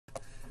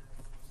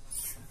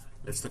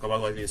let's talk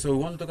about what it is. So we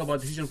want to talk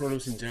about decision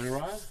problems in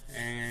general,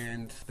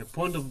 and the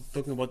point of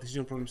talking about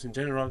decision problems in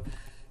general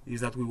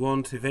is that we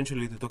want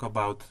eventually to talk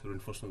about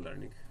reinforcement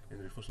learning, and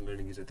reinforcement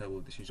learning is a type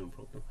of decision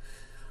problem,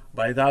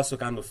 but it's also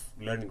kind of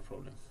learning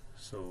problem.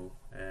 So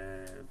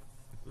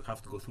we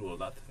have to go through all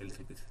that a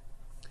little bit.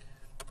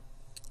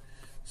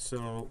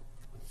 So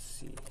let's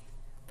see.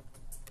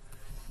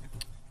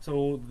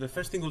 So the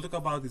first thing we'll talk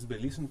about is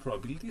beliefs and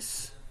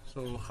probabilities.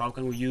 So how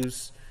can we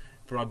use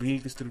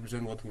probabilities to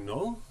represent what we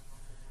know?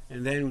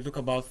 And then we'll talk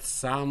about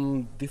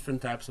some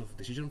different types of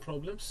decision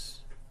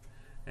problems,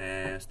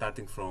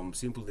 starting from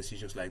simple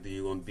decisions like do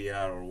you want beer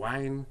or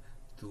wine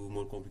to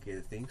more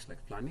complicated things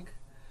like planning.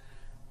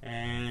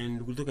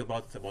 And we'll talk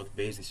about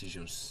base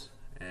decisions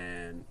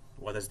and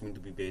what does it mean to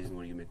be based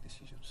when you make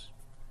decisions.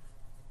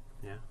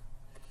 Yeah.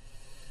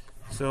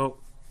 So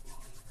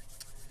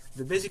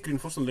the basic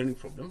reinforcement learning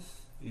problem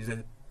is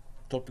a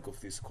topic of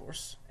this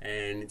course,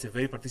 and it's a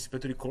very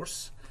participatory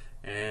course,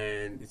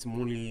 and it's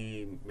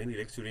mainly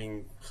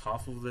lecturing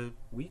half of the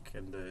week,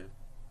 and the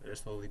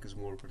rest of the week is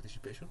more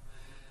participation.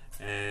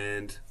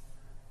 And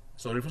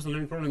so reinforcement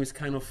learning problem is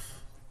kind of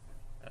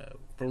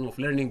problem of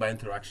learning by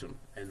interaction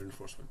and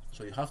reinforcement.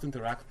 So you have to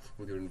interact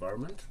with your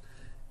environment,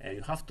 and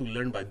you have to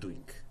learn by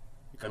doing.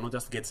 You cannot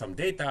just get some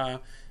data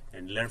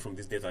and learn from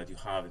this data that you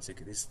have and say,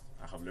 okay, this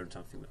I have learned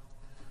something now.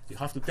 You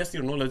have to test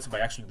your knowledge by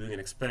actually doing an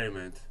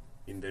experiment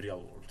in the real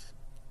world.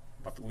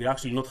 But we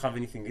actually not have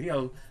anything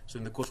real, so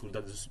in the course we'll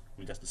just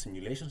do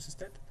simulations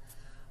instead.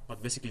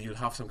 But basically you'll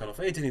have some kind of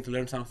agent to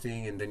learn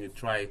something, and then you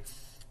try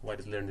what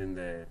is learned in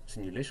the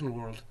simulation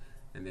world,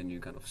 and then you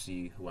kind of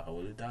see how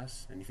well it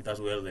does. And if it does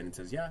well, then it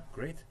says, yeah,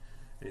 great,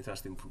 and it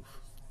has to improve.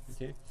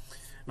 Okay.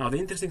 Now the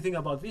interesting thing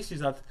about this is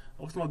that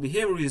optimal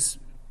behavior is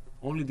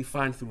only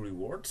defined through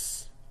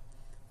rewards.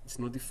 It's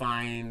not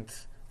defined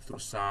through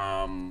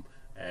some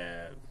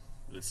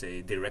let's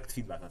say direct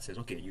feedback that says,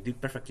 okay, you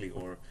did perfectly,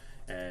 or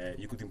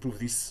you could improve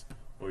this,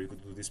 or you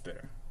could do this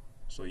better.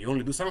 So you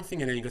only do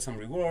something and then you get some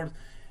reward,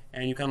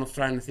 and you kind of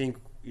try and think,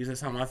 is there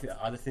some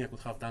other thing I could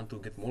have done to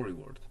get more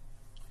reward?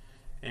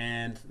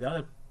 And the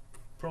other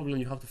problem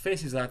you have to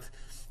face is that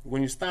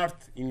when you start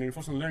in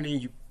reinforcement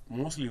learning, you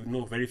mostly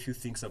know very few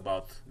things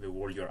about the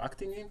world you're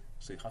acting in,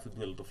 so you have to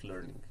do a lot of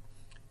learning.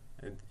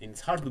 And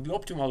it's hard to be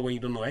optimal when you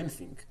don't know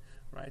anything,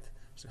 right?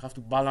 So you have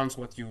to balance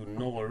what you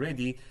know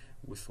already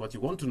with what you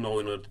want to know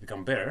in order to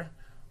become better,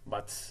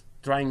 but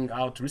trying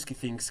out risky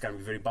things can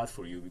be very bad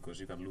for you because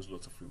you can lose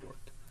lots of reward.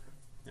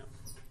 Yeah.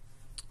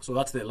 So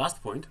that's the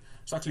last point.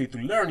 So actually to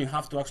learn, you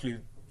have to actually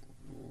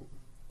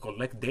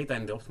collect data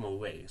in the optimal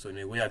way. So in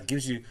a way that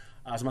gives you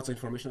as much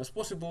information as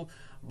possible,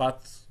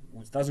 but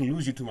which doesn't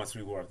lose you too much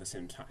reward at the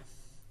same time.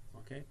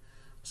 Okay.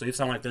 So if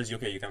someone tells you,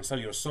 okay, you can sell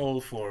your soul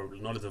for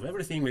knowledge of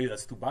everything, maybe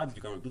that's too bad,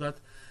 you cannot do that.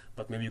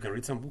 But maybe you can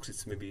read some books.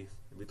 It's maybe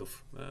a bit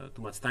of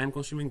too much time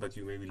consuming, but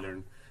you maybe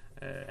learn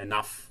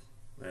enough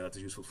that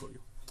is useful for you.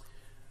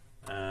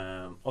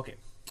 Okay,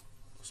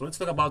 so let's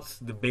talk about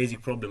the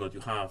basic problem that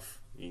you have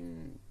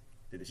in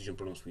the decision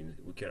problems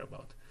we care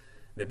about.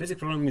 The basic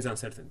problem is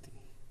uncertainty.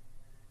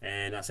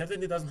 And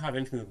uncertainty doesn't have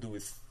anything to do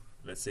with,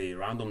 let's say,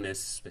 randomness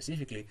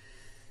specifically.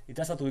 It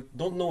does that we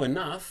don't know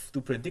enough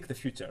to predict the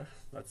future.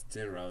 That's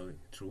generally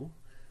true.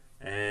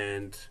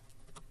 And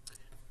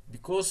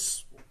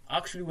because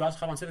actually we also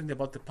have uncertainty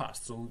about the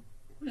past, so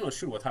we're not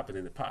sure what happened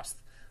in the past.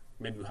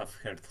 Maybe we have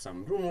heard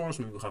some rumors,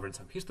 maybe we have read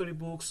some history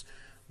books,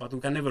 but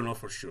we can never know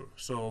for sure.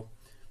 So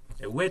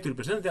a way to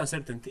represent the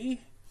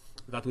uncertainty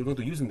that we're going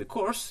to use in the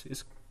course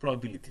is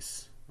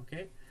probabilities.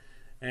 Okay,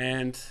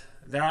 and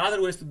there are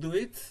other ways to do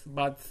it,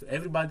 but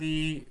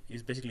everybody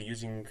is basically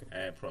using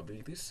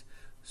probabilities,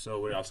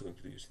 so we're also going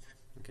to use it.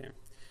 Okay,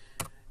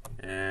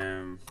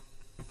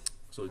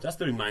 so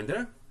just a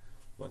reminder,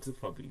 what's the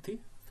probability?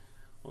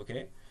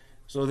 Okay,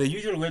 so the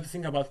usual way to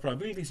think about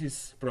probabilities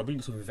is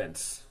probabilities of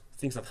events,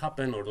 things that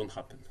happen or don't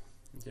happen.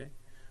 Okay,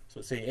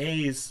 so say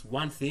A is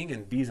one thing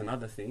and B is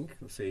another thing.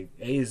 Let's say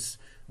A is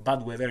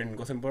bad weather in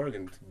Gothenburg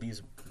and B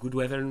is good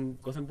weather in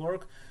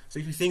Gothenburg. So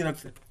if you think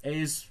that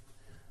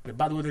the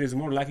bad weather is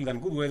more likely than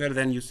good weather,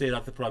 then you say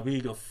that the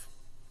probability of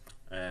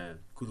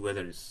good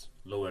weather is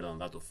lower than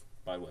that of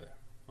bad weather.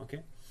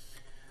 Okay,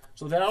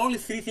 so there are only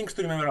three things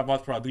to remember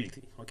about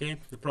probability. Okay,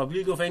 the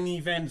probability of any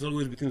event is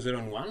always between 0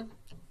 and 1.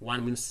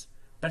 1 means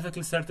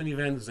perfectly certain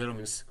event, 0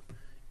 means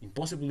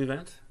impossible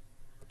event.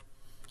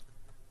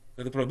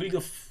 The probability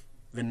of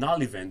the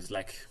null event,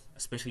 like a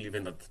special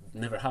event that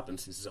never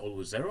happens, is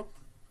always 0.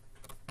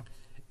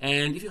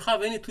 And if you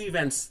have any two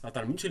events that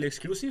are mutually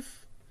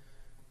exclusive,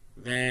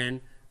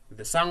 then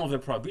the sum of the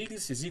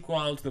probabilities is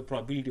equal to the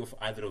probability of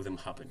either of them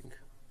happening.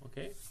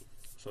 Okay?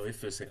 So if,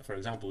 for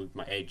example,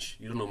 my age,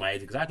 you don't know my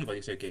age exactly, but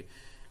you say, okay,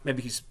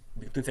 maybe he's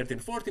between 30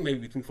 and 40, maybe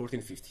between 40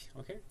 and 50.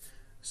 Okay?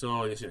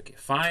 So you say, okay,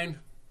 fine,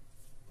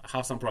 I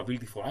have some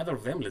probability for either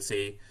of them. Let's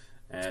say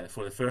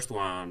for the first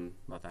one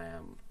that I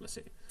am, let's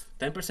say,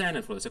 10%,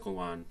 and for the second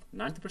one,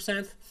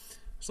 90%.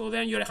 So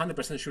then you're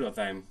 100% sure that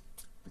I'm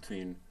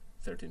between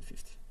 30 and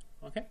 50.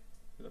 Okay?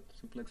 Is that a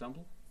simple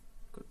example?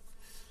 Good.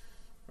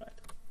 Right.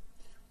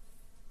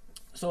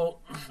 So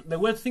the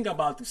way to think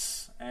about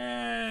this,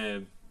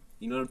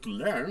 in order to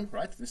learn,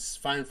 right? This is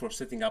fine for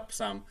setting up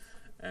some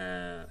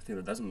thing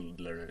that doesn't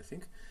learn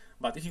anything.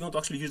 But if you want to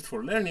actually use it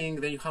for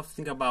learning, then you have to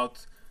think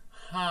about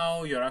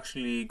how you're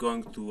actually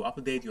going to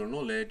update your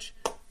knowledge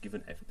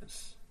given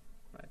evidence,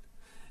 right?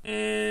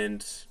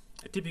 And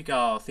a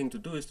typical thing to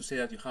do is to say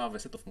that you have a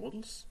set of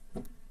models,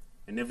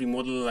 and every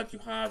model that you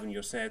have in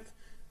your set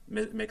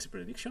makes a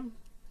prediction.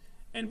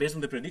 And based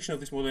on the prediction of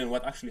this model and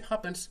what actually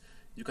happens,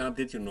 you can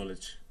update your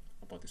knowledge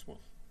about this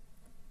model.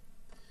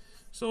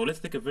 So let's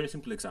take a very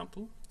simple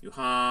example. You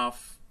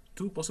have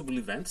two possible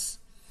events.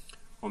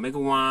 Omega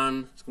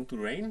 1 is going to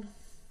rain.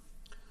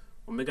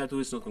 Omega 2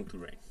 is not going to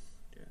rain.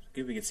 Yeah.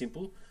 Keeping it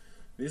simple,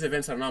 these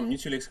events are now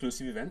mutually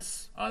exclusive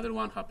events. Either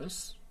one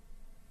happens,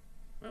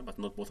 well, but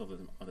not both of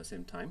them at the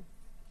same time.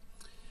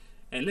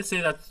 And let's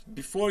say that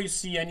before you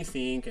see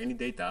anything, any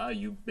data,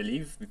 you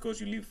believe,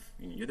 because you live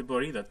in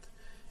Göteborg, that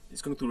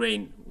it's going to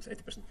rain with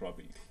 80%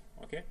 probability,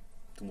 okay,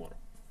 tomorrow,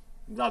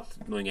 without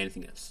knowing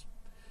anything else.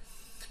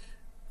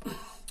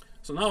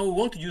 So now we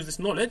want to use this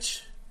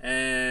knowledge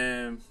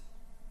to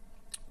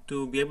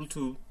be able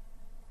to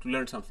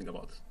learn something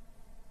about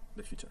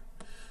the future.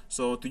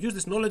 So to use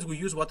this knowledge, we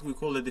use what we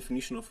call the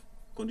definition of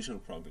conditional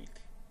probability.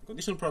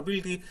 Conditional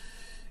probability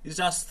is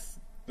just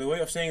the way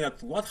of saying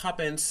that what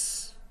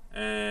happens,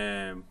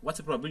 what's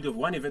the probability of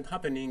one event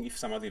happening if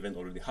some other event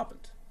already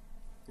happened.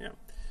 Yeah.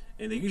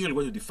 And the usual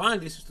way to define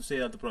this is to say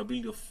that the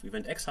probability of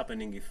event X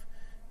happening if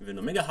event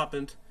omega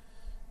happened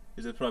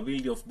is the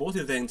probability of both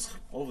events,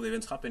 all of the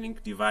events happening,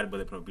 divided by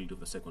the probability of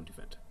the second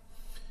event.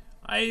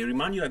 I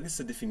remind you that this is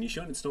a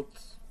definition. It's not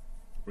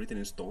written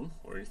in stone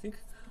or anything,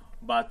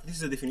 but this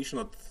is a definition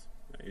that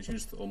is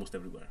used almost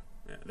everywhere.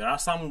 Yeah. There are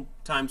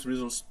sometimes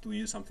reasons to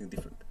use something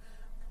different,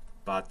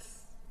 but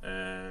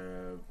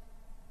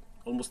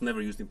almost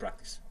never used in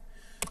practice.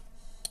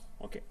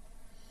 Okay.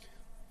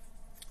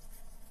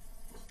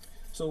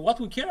 So what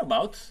we care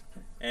about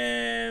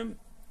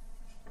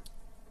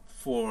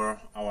for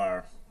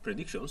our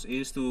predictions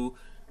is to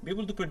be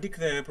able to predict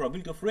the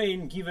probability of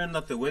rain, given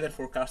that the weather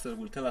forecasters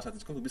will tell us that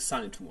it's going to be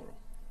sunny tomorrow.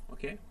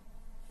 Okay?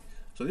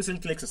 So this is a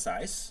little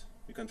exercise.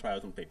 You can try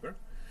it on paper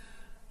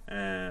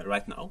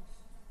right now.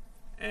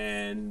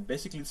 And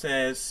basically it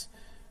says,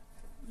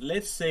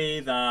 let's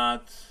say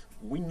that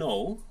we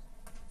know,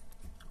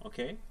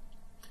 okay,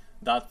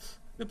 that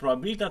the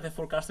probability that the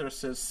forecaster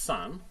says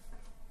sun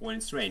when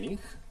it's raining,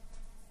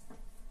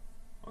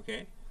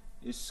 okay,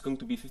 is going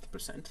to be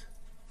 50%.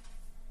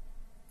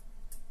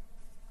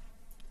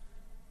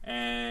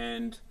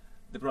 And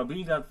the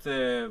probability that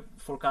the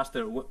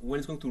forecaster, when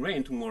it's going to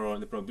rain tomorrow,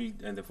 the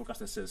probability, and the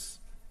forecaster says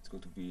it's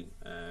going to be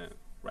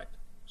right.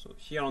 So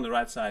here on the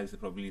right side is the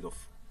probability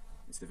of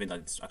it's the event that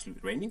it's actually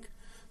raining.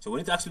 So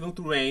when it's actually going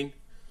to rain,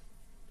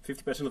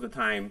 50% of the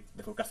time,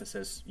 the forecaster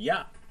says,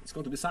 yeah, it's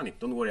going to be sunny.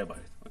 Don't worry about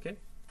it. Okay?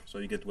 So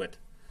you get wet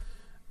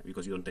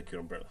because you don't take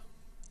your umbrella.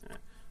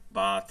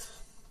 But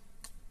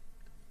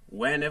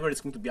whenever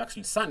it's going to be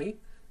actually sunny,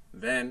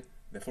 then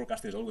the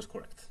forecaster is always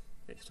correct.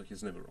 Okay? So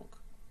he's never wrong.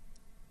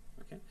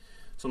 Okay?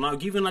 So now,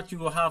 given that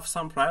you have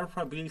some prior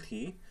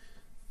probability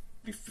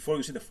before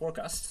you see the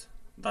forecast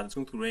that it's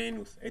going to rain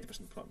with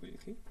 80%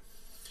 probability,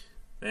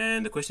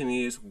 then the question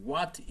is,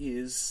 what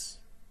is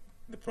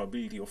the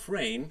probability of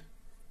rain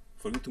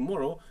for you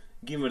tomorrow,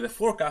 given the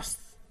forecast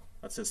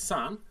that says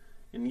sun,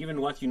 and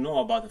given what you know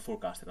about the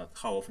forecaster, that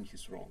how often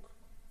he's wrong.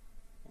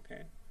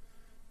 Okay.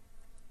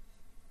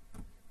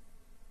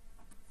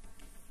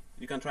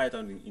 You can try it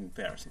on in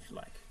pairs if you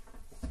like.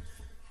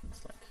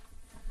 It's like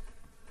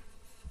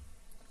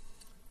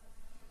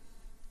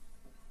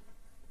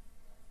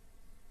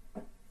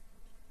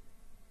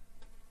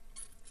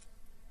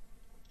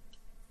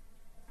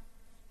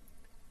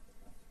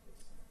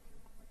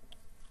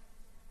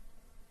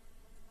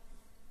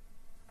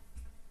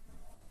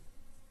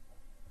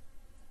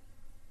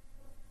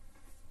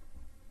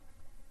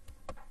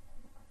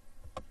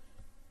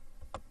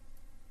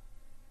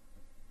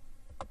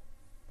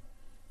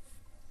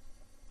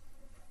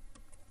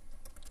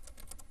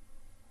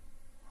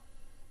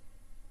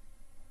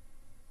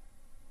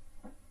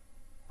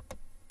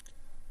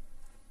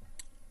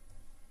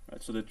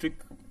so the trick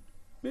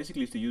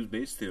basically is to use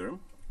Bayes' theorem,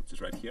 which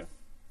is right here.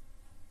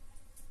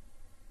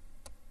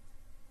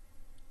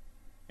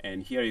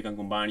 And here you can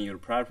combine your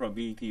prior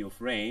probability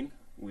of rain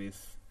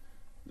with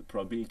the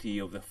probability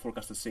of the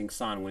forecaster saying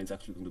sun when it's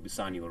actually going to be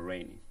sunny or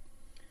rainy,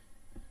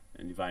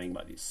 and dividing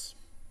by this.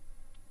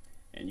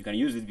 And you can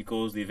use it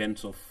because the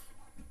events of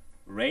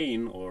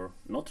rain or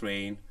not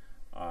rain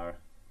are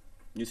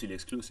mutually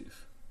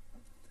exclusive.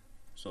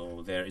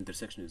 So their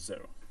intersection is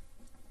 0.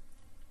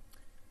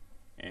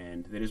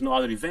 And there is no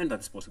other event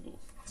that's possible.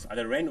 It's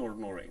either rain or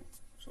no rain.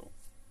 So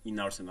in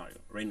our scenario,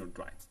 rain or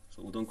dry.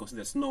 So we don't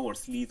consider snow or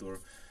sleet or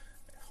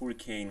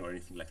hurricane or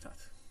anything like that.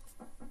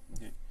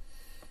 Okay.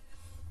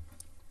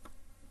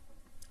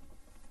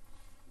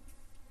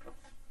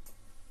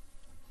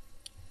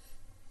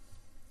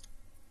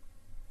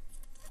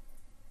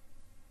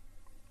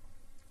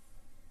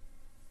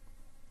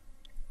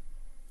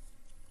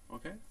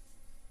 Okay.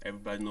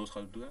 Everybody knows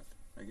how to do that,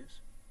 I guess.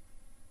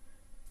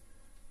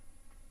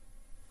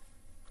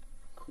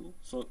 Cool.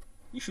 So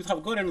you should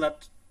have gotten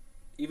that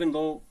even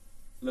though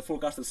the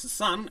forecaster is the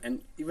sun,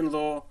 and even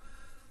though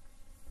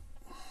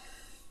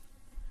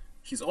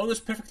he's always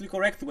perfectly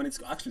correct when it's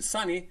actually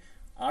sunny,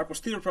 our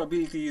posterior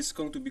probability is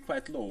going to be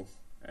quite low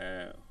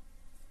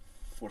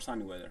for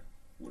sunny weather.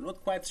 We're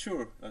not quite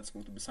sure that it's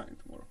going to be sunny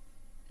tomorrow.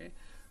 Okay?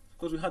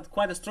 Because we had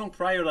quite a strong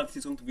prior that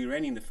it's going to be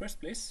rainy in the first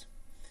place.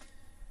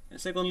 And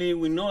secondly,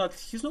 we know that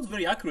he's not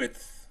very accurate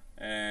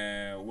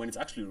when it's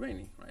actually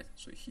raining, right?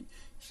 So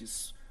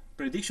his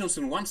predictions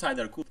on one side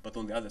are good, but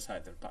on the other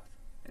side they're bad.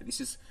 And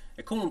this is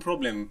a common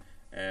problem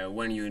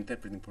when you're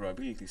interpreting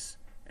probabilities.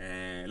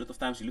 A lot of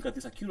times you look at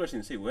this accuracy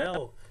and say,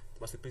 well,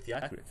 it must be pretty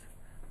accurate.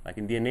 Like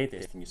in DNA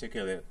testing, you say,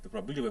 okay, the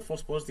probability of a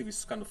false positive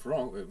is kind of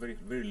wrong, very,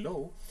 very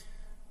low.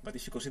 But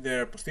if you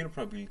consider posterior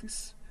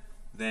probabilities,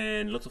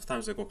 then lots of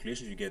times the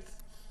calculations you get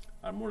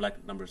are more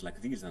like numbers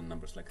like these than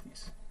numbers like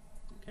these.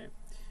 Okay.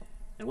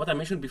 And what I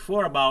mentioned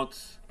before about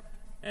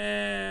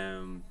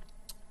the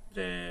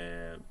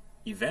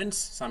events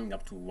summing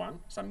up to 1,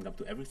 summing up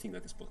to everything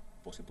that is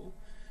possible,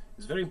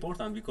 is very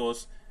important,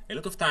 because a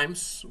lot of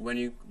times when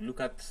you look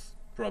at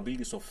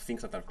probabilities of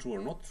things that are true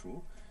or not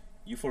true,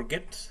 you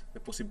forget the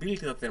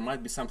possibility that there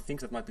might be some things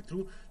that might be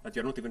true that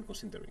you're not even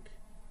considering.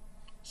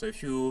 So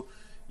if you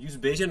use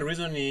Bayesian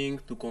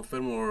reasoning to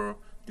confirm or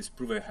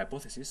disprove a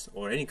hypothesis,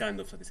 or any kind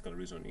of statistical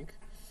reasoning,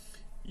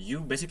 you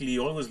basically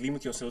always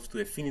limit yourself to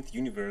a finite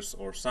universe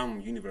or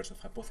some universe of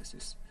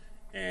hypotheses.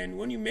 And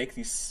when you make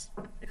this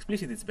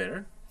explicit, it's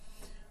better.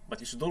 But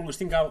you should always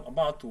think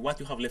about what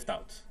you have left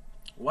out.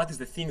 What is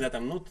the thing that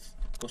I'm not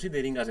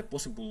considering as a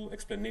possible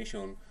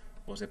explanation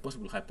or as a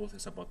possible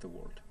hypothesis about the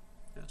world?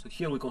 Yeah, so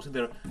here we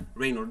consider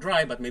rain or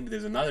dry, but maybe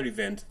there's another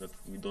event that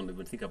we don't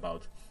even think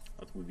about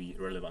that would be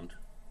relevant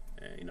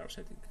in our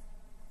setting.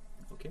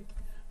 Okay,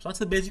 so that's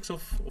the basics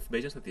of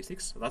Bayesian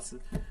statistics. That's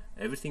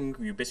everything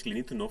you basically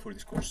need to know for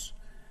this course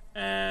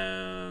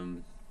about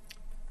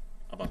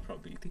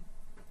probability.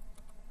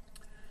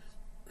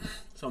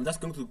 So I'm just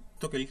going to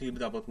talk a little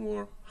bit about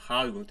more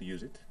how you're going to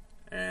use it.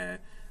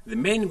 The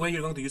main way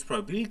you're going to use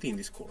probability in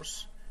this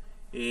course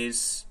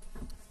is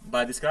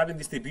by describing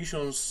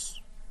distributions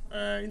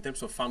in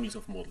terms of families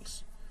of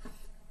models.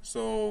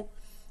 So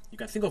you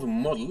can think of a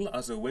model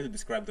as a way to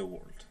describe the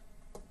world.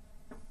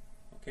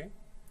 Okay?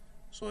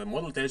 So a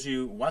model tells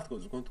you what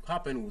is going to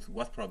happen with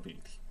what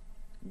probability,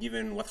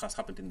 given what has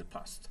happened in the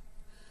past.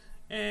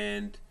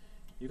 And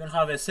you can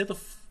have a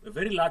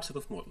very large set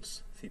of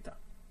models, theta.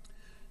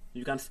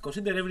 You can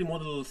consider every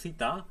model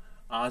theta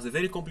as a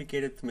very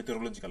complicated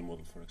meteorological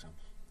model, for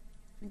example.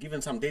 And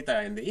given some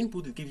data in the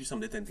input, it gives you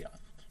some data in the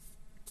output.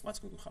 What's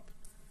going to happen?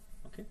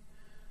 Okay?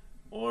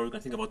 Or you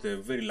can think about a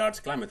very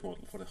large climate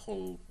model for the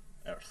whole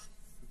Earth.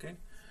 Okay?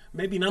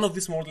 Maybe none of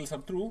these models are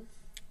true,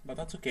 but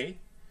that's okay.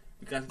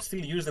 You can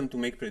still use them to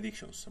make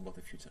predictions about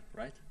the future,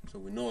 right? So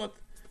we know that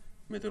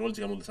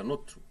meteorological models are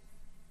not true,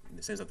 in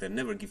the sense that they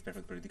never give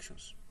perfect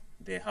predictions.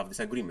 They have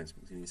disagreements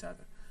between each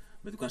other.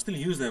 But you can still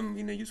use them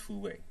in a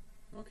useful way.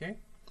 Okay?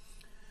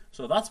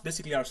 So that's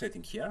basically our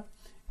setting here.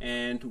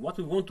 And what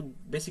we want to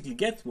basically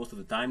get most of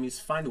the time is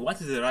find what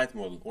is the right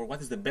model, or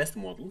what is the best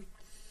model,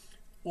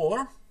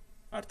 or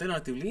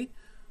alternatively,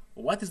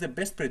 what is the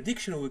best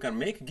prediction we can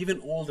make given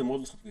all the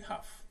models that we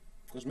have.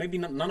 Because maybe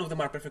none of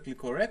them are perfectly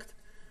correct,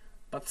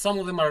 but some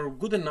of them are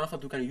good enough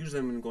that we can use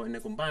them in a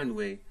combined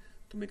way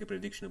to make a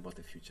prediction about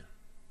the future.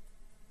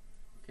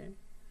 Okay?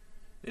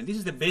 And this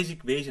is the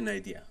basic Bayesian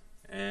idea.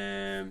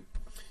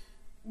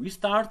 We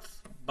start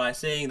by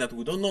saying that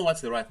we don't know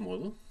what's the right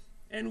model,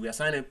 and we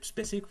assign a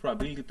specific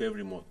probability to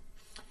every model.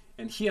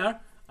 And here,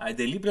 I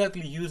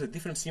deliberately use a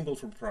different symbol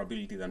for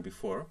probability than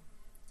before,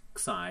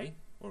 xi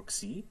or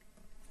xi,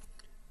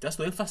 just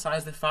to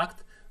emphasize the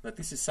fact that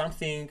this is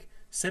something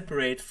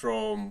separate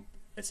from,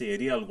 let's say, a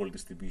real-world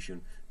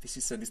distribution. This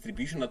is a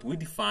distribution that we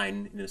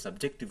define in a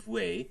subjective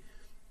way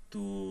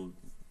to,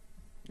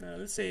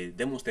 let's say,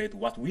 demonstrate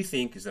what we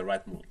think is the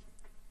right model.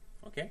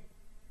 Okay?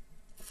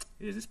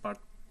 Is this part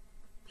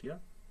clear?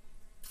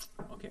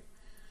 Okay.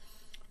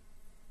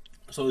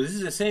 So this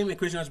is the same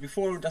equation as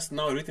before, just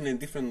now written in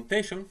different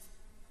notation.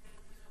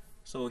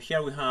 So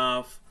here we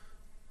have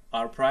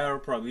our prior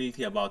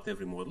probability about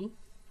every model.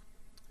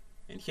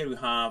 And here we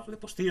have the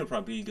posterior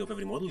probability of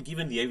every model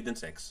given the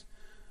evidence x.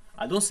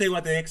 I don't say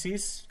what the x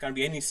is. It can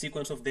be any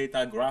sequence of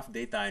data, graph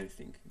data,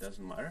 anything. It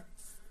doesn't matter.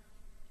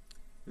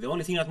 The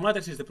only thing that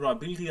matters is the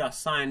probability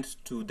assigned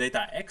to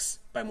data x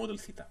by model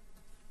theta.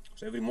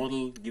 So every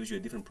model gives you a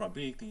different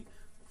probability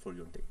for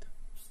your data.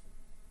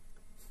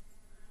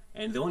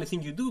 And the only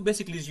thing you do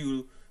basically is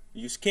you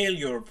scale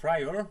your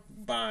prior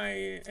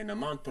by an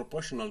amount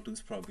proportional to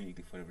this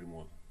probability for every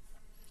model.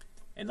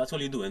 And that's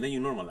all you do, and then you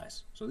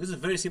normalize. So this is a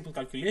very simple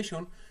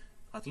calculation,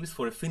 at least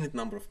for a finite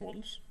number of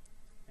models.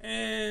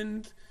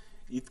 And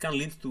it can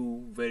lead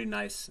to very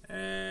nice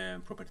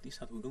properties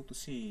that we're going to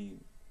see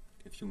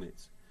in a few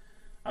minutes.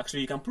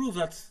 Actually, you can prove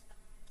that,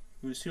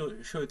 we'll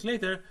show it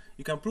later,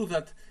 you can prove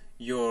that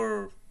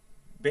your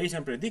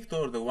Bayesian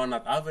predictor, the one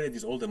that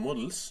averages all the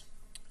models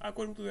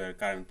according to their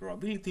current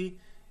probability,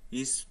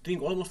 is doing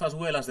almost as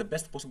well as the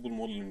best possible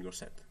model in your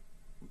set,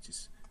 which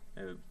is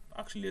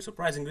actually a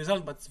surprising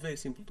result, but it's very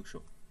simple to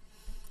show.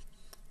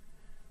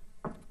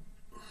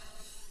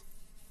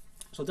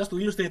 So just to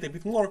illustrate a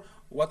bit more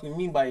what we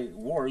mean by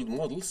world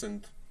models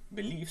and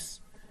beliefs,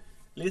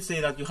 let's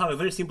say that you have a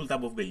very simple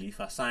type of belief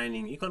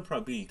assigning equal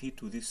probability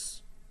to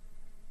this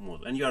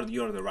model, and you're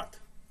the rat,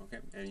 okay,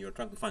 and you're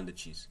trying to find the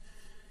cheese,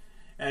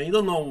 and you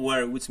don't know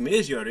which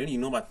maze you're in. You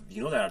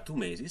know there are two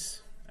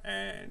mazes,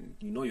 and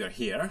you know you're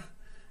here,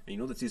 and you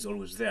know that cheese is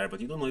always there,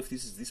 but you don't know if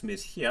this is this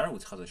maze here,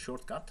 which has a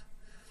shortcut,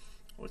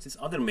 or it's this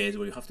other maze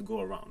where you have to go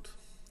around,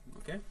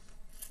 okay.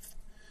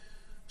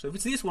 So if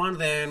it's this one,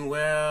 then,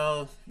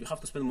 well, you have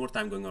to spend more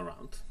time going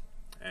around.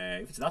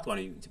 If it's that one,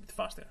 it's a bit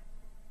faster.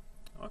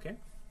 Okay?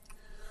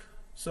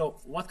 So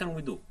what can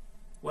we do?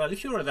 Well,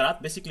 if you're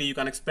that, basically you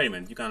can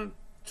experiment. You can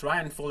try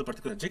and follow a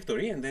particular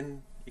trajectory, and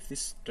then if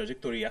this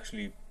trajectory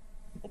actually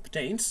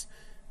obtains,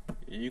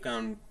 you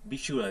can be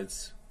sure that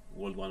it's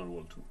world 1 or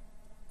world 2.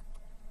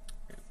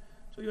 Okay.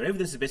 So your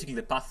evidence is basically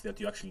the path that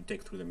you actually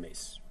take through the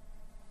maze.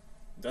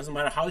 It doesn't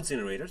matter how it's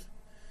generated.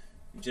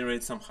 You generate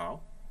it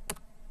somehow.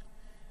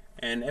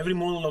 And every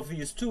model of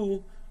these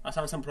two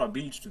assigns some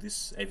probability to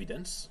this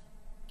evidence.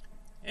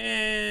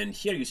 And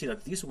here you see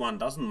that this one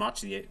doesn't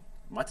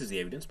matches the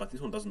evidence, but this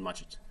one doesn't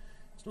match it.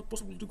 It's not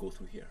possible to go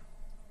through here.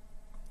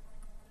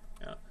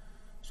 Yeah.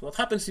 So what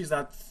happens is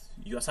that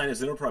you assign a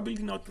 0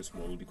 probability now to this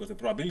model, because the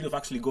probability of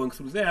actually going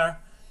through there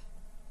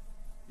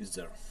is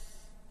 0.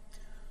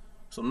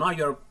 So now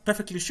you're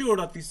perfectly sure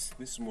that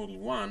this model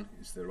 1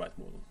 is the right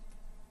model.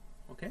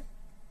 Okay?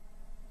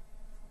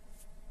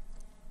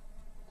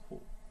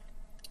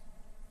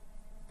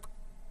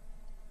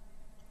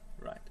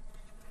 Right.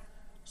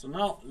 So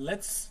now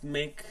let's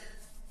make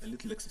a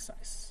little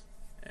exercise.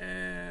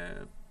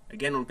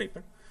 Again on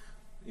paper,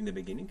 in the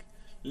beginning.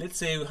 Let's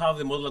say we have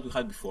the model that we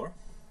had before,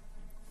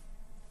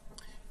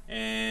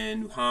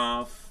 and we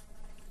have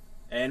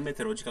n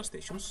meteorological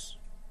stations.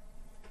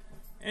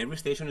 Every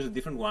station is a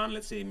different one,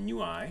 let's say mu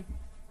I,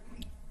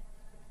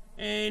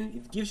 and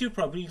it gives you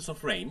probabilities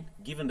of rain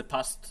given the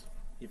past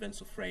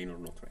events of rain or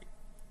not rain.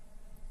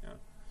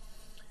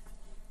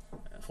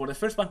 For the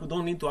first part, we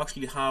don't need to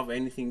actually have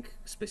anything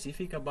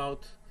specific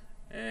about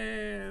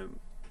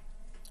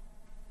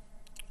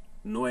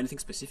know anything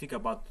specific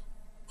about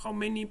how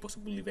many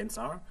possible events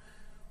are.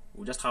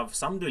 We just have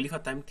some belief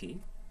at time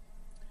t,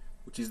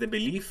 which is the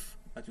belief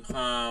that you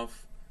have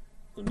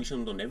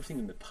conditioned on everything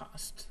in the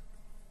past,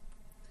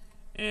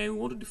 and we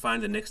want to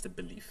define the next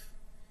belief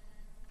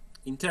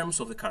in terms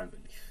of the current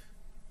belief.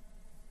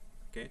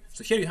 Okay,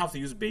 so here you have to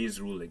use Bayes'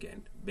 rule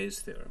again, Bayes'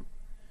 theorem,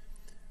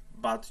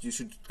 but you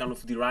should kind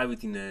of derive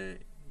it in a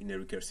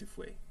recursive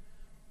way,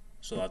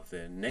 so that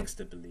the next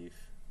belief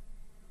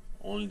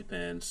only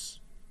depends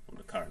on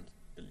the current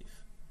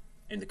belief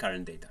and the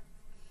current data.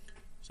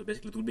 So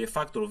basically it will be a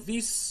factor of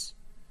this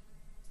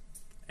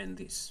and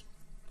this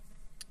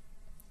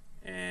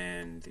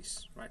and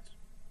this, right?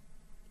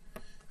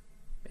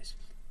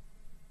 Basically.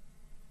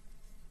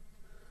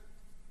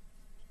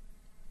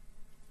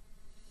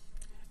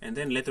 And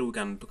then later we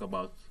can talk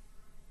about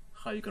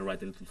how you can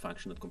write a little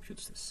function that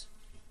computes this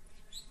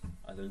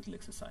as a little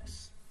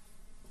exercise.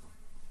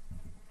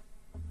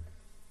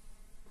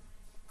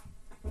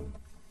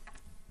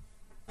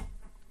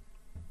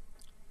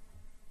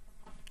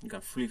 You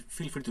can feel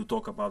free to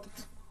talk about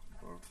it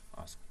or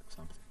ask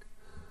something.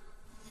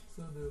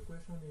 So the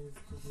question is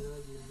to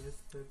derive the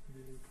next step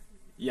belief.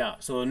 Yeah,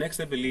 so next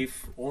step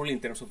belief only in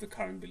terms of the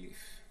current belief.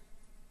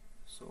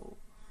 So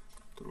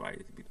to write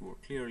it a bit more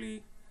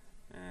clearly,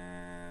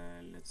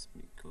 let's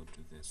go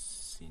to the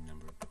C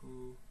number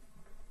 2.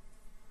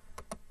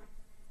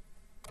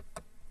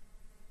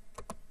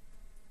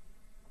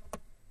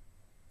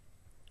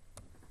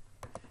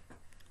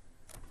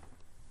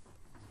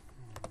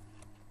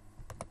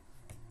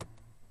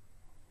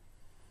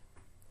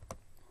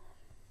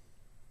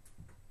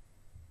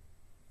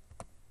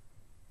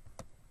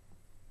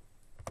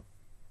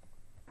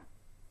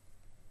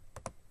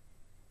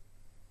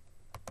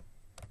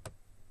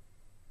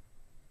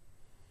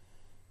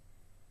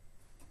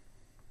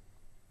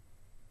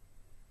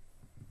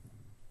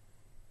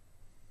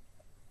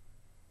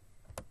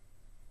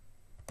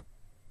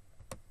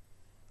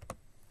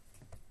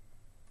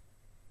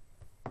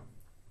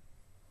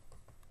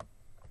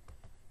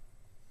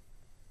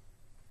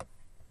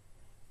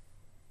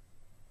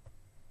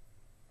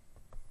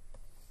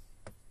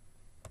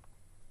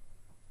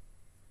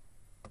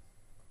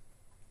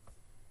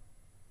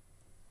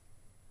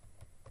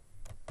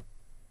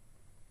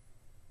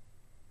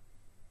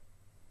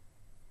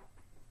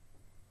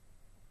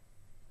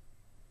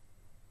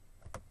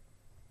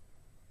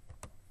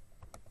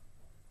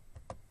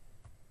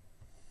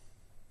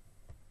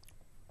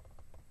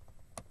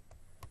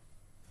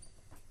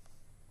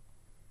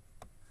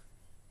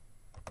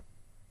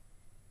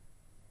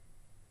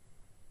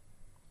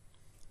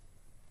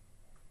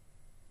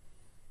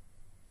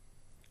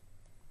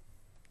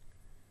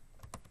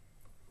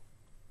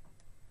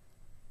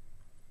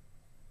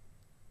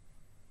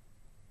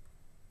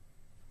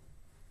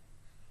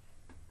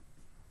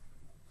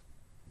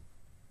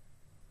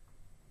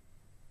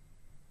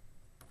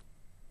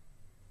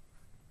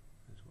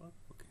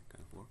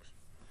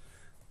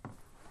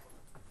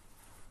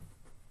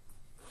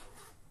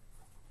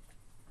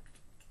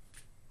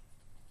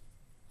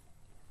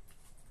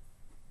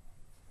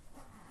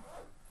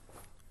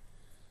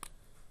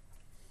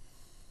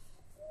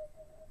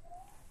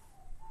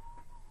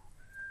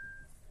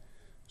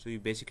 So you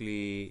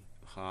basically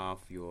have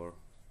your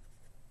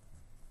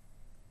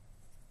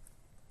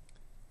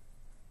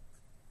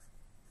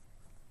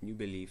new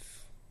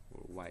belief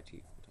or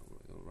writing,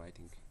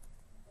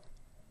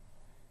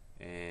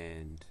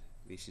 and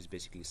this is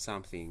basically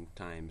something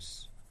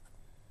times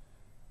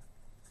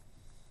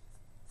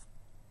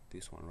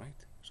this one,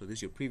 right? So this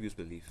is your previous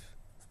belief,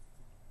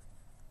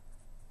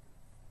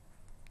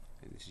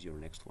 and this is your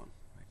next one,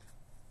 right?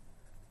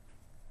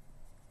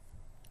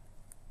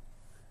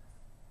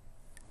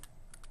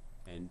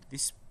 And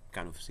this is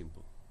kind of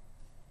simple.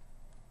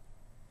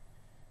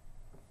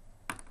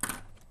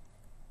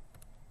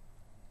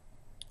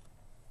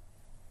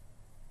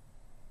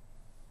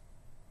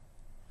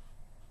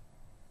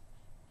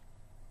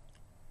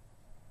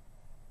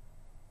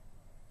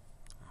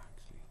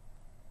 Actually,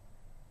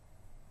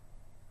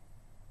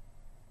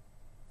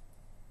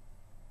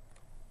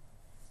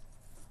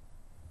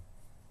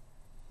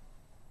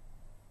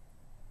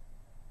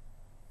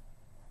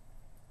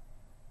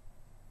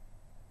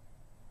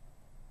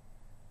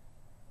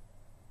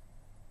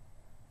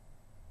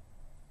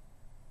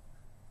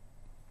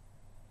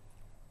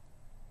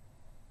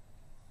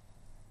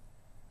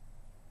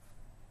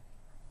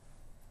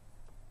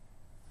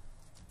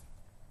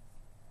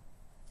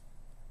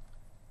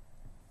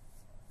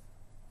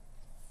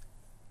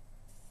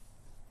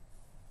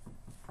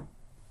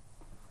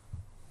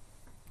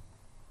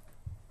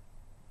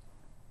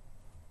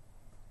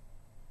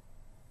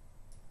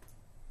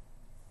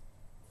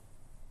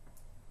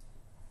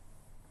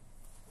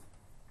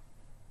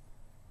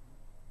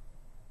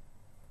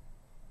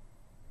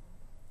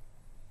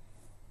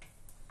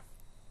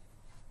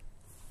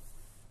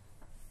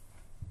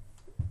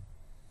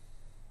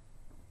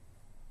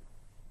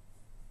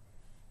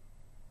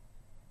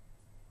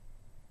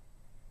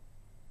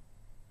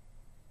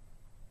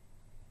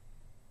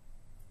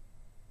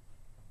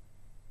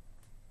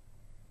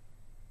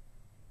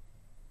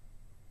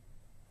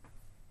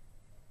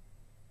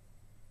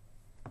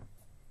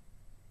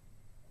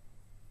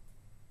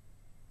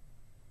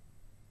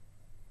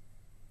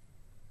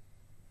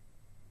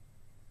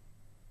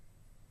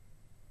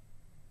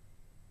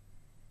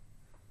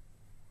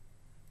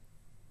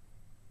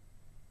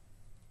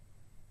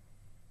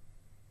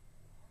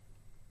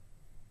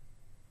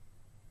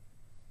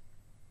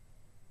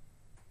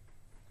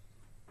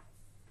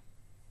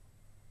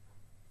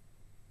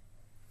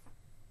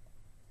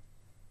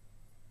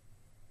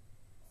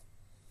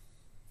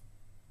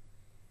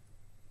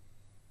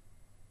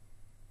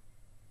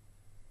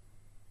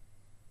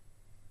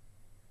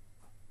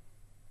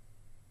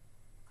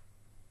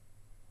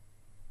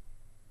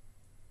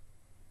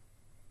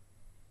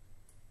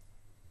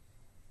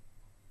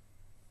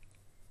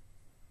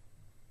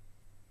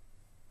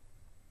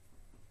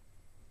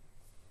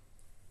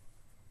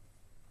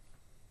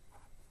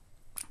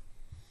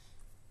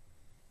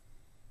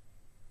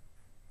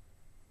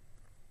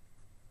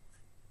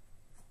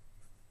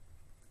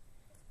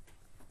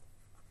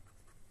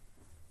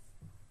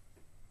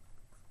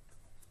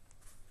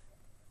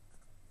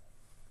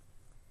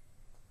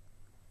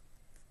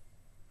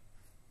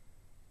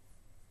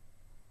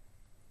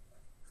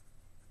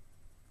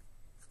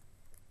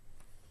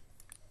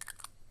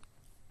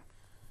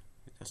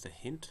 just a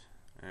hint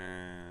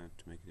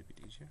to make it a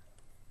bit easier.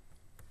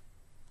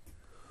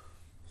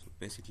 So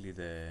basically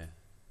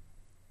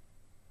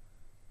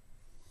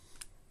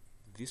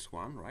this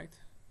one, right?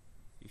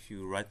 If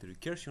you write the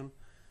recursion,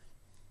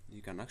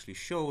 you can actually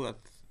show that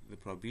the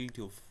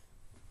probability of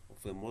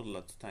the model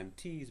at time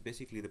t is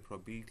basically the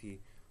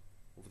probability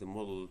of the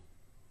model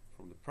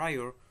from the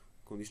prior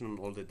conditioned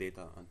on all the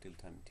data until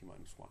time t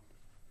minus 1.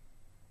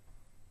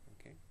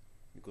 Okay,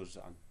 because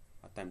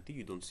at time t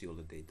you don't see all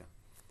the data.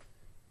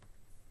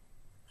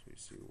 So you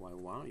see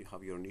y1, you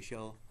have your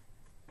initial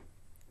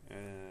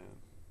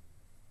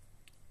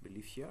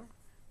belief here.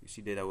 You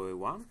see data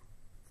y1,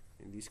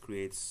 and this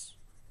creates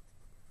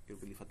your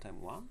belief at time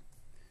 1.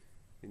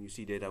 Then you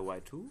see data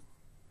y2,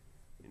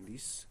 and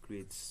this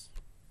creates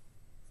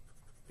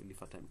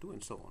belief at time 2,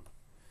 and so on.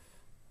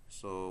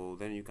 So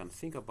then you can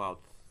think about,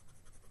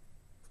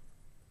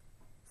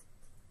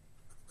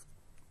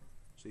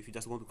 so if you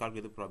just want to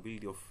calculate the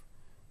probability of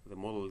the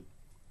model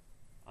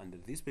under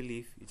this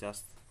belief, it's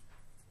just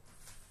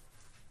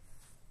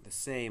the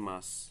same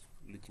as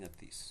looking at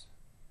this.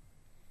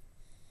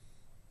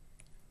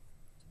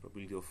 The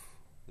probability of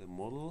the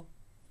model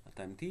at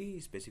time t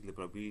is basically the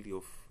probability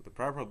of the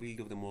prior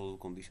probability of the model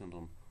conditioned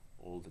on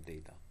all the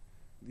data.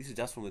 This is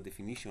just from the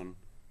definition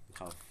we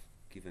have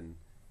given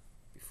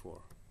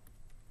before.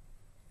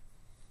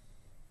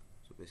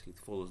 So basically it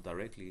follows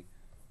directly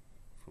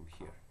from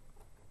here.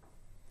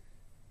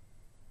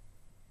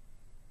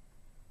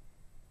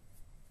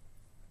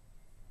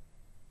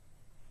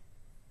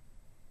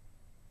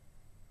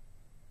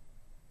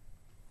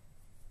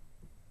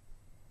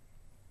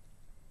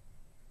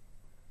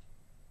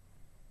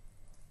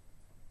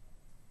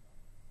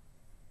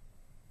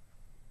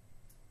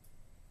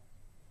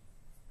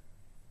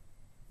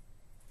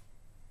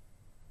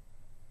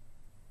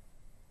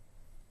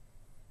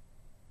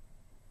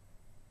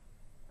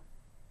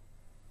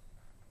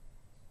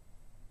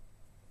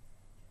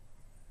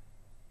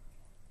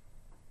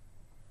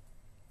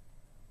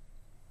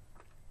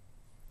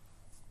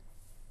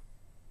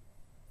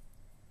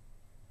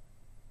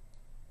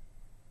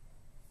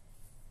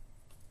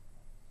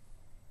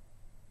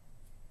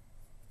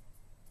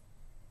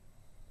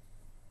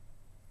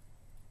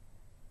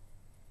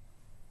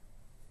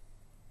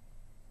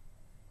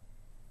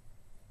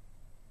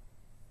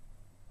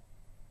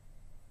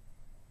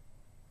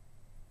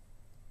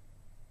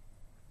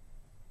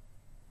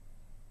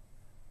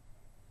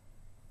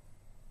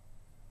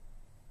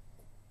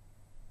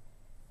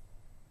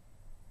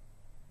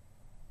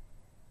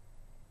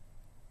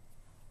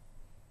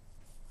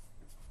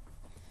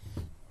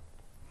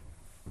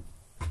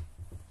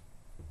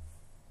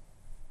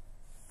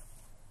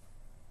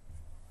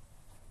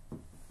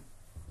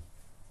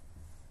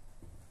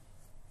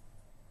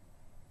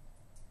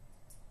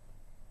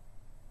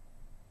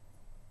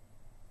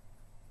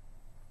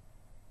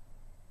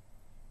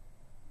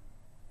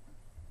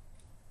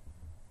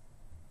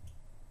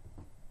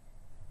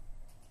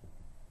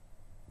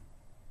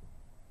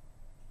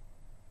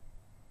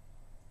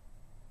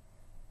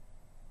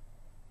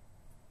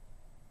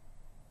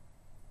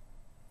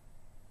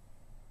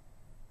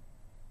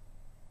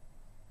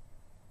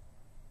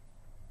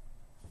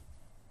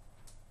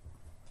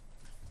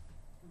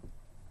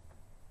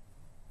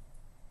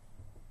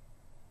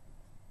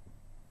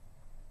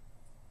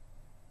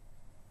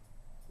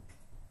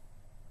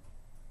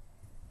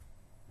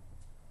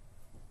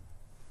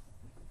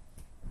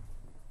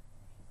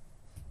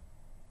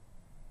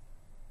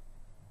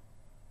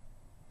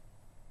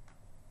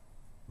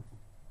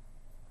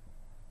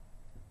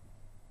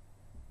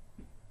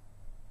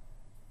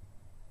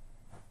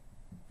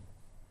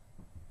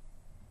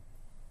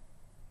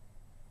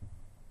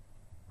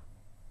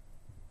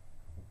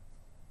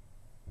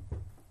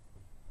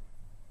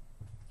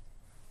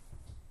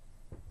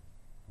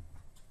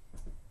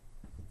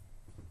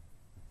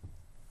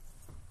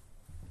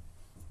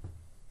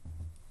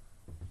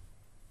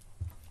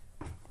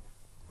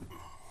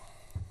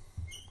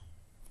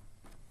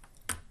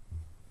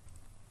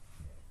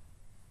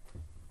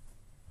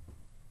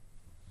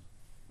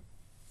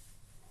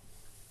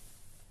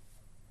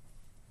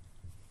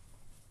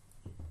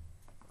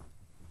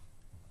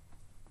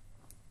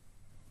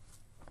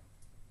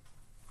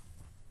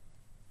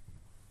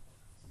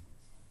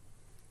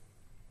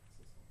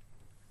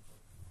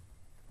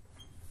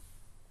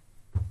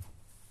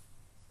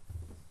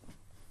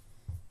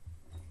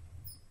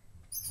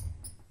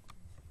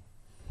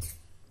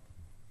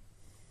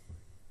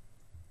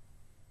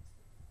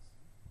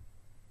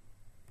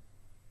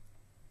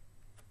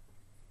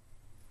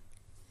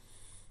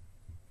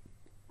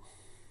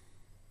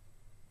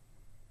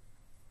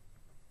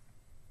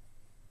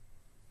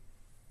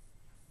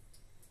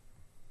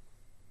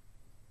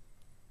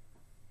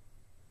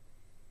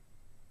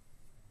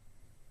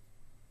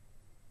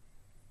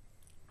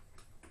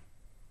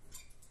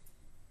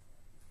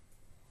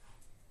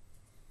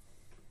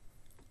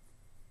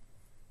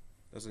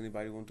 Does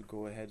anybody want to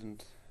go ahead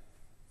and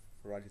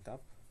write it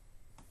up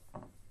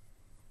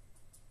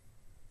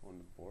on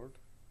the board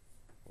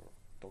or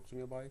talk to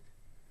me about it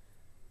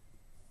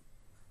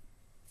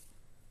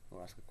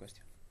or ask a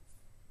question?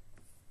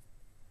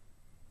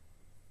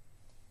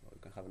 Or you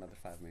can have another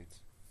 5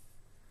 minutes.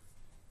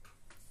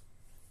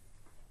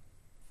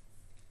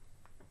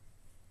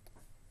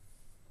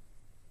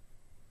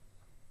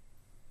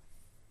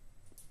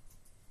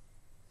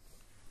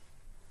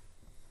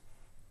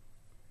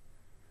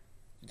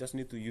 You just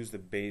need to use the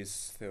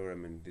Bayes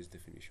theorem in this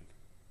definition.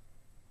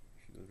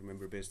 If you don't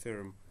remember Bayes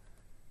theorem,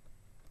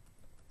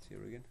 it's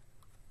here again.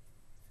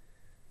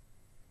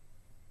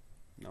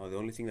 Now the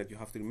only thing that you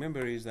have to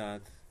remember is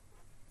that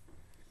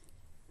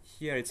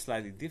here it's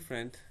slightly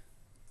different.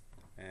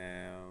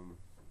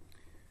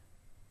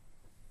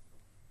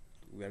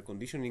 We are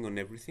conditioning on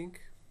everything.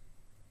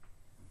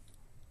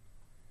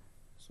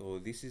 So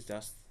this is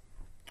just,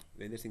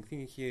 the interesting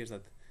thing here is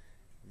that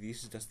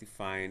this is just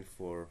defined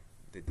for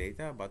the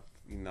data, but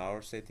in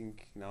our setting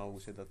now we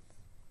said that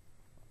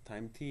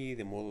time t,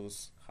 the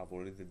models have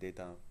already the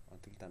data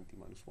until time t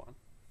minus 1.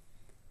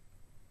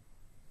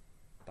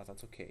 But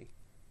that's okay.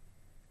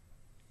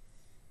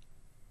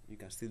 You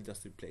can still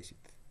just replace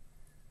it,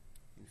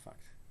 in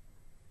fact.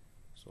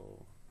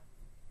 So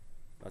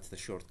that's the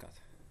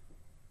shortcut.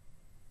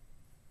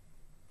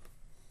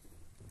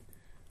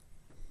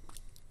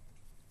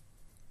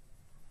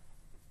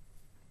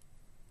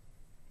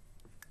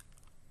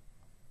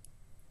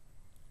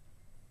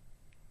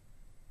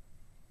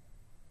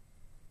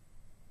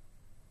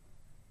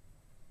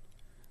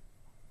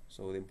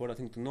 So the important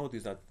thing to note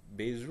is that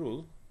Bayes'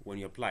 rule, when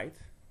you apply it,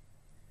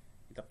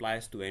 it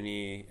applies to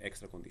any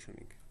extra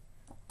conditioning.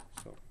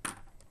 So,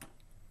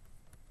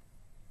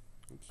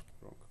 oops,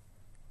 wrong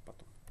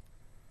button.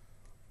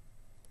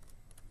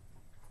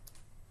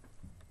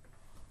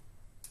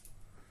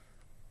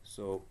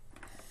 So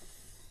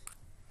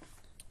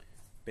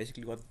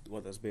basically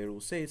what does Bayes'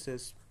 rule say? It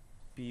says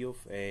P of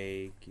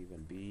A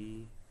given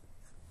B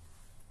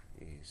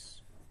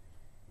is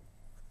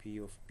P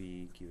of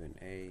B given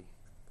A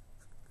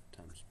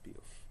times P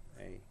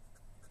of A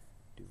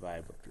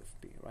divided by P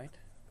of B, right?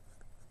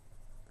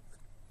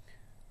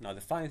 Now the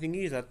funny thing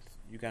is that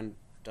you can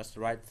just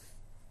write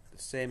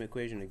the same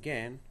equation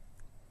again,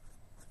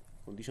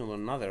 conditional on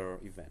another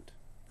event.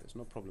 There's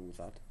no problem with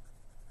that.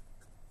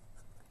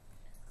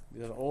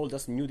 These are all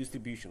just new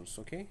distributions,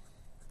 okay?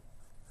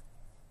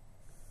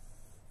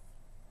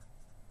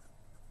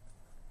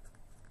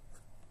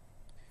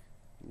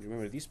 And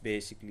remember, this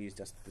basically is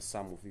just the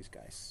sum of these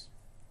guys,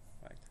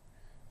 right?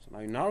 So now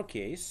in our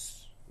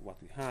case, what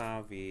we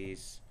have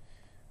is,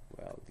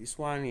 well, this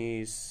one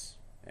is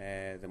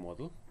the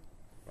model,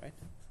 right?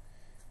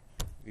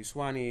 This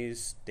one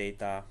is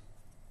data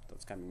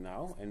that's coming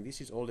now, and this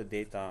is all the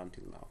data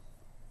until now.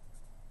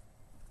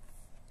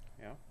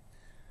 Yeah.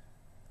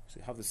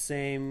 So you have the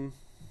same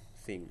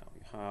thing now.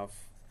 You have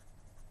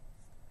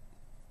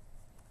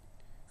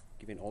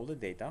given all the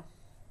data,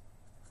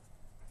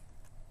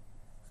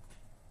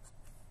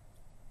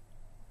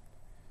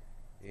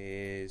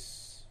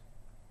 is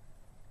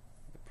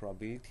the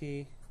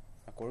probability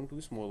according to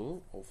this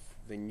model of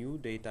the new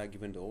data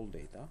given the old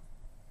data.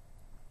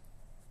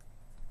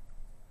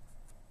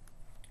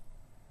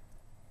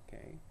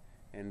 Okay,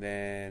 and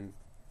then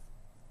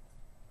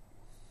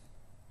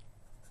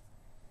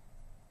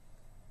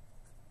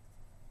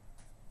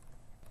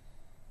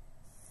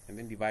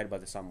divide by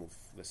the sum of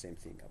the same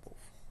thing above.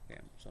 Yeah,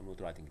 so I'm not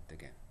writing it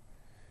again.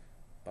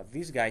 But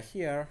this guy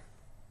here,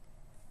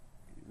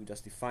 we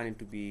just define it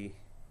to be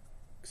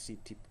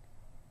ct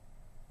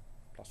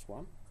plus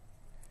 1,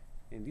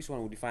 and this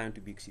one we define it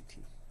to be ct.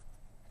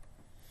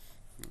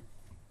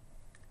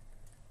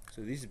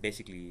 So this is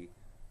basically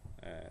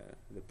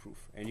the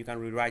proof, and you can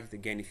rewrite it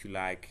again if you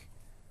like,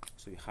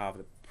 so you have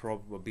the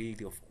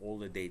probability of all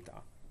the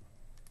data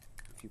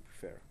if you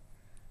prefer,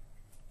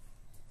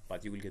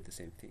 but you will get the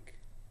same thing.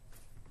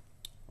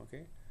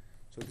 Okay,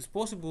 so it is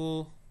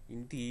possible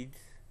indeed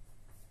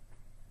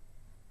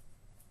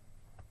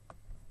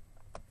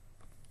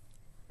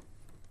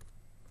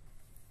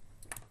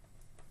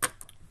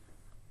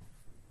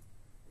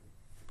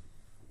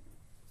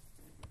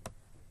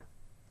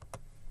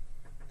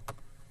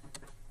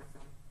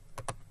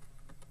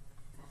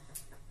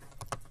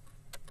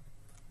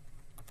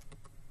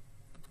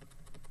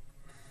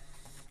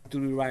to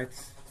rewrite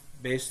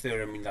Bayes'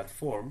 theorem in that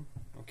form,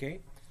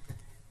 okay?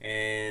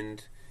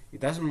 And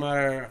it doesn't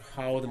matter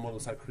how the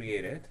models are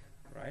created,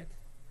 right?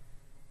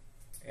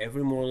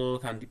 Every model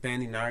can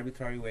depend in an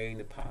arbitrary way in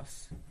the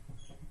past,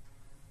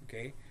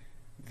 okay?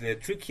 The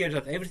trick here is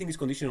that everything is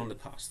conditional on the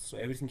past. So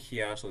everything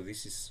here, so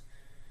this is,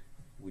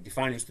 we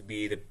define this to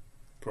be the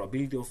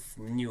probability of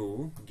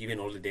mu given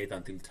all the data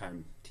until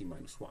time t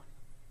minus 1,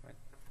 right?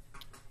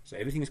 So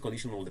everything is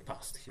conditional on the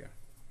past here.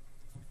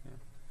 Yeah.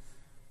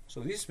 So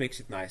this makes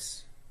it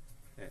nice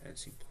and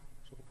simple.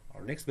 So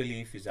our next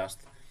belief is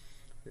just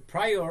the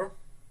prior,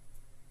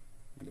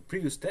 the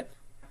previous step,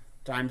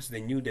 times the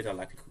new data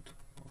likelihood.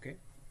 Okay.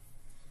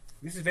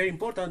 This is very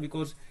important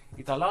because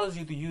it allows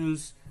you to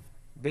use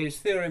Bayes'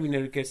 theorem in a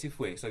recursive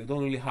way. So you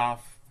don't really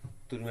have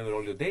to remember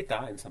all your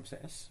data in some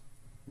sense.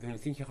 The only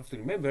thing you have to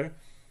remember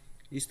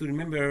is to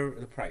remember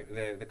the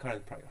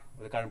current prior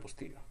or the current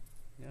posterior.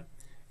 Yeah?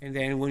 And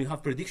then when you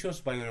have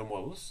predictions by your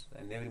models,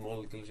 and every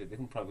model tells you a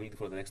different probability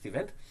for the next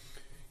event,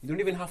 you don't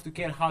even have to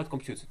care how it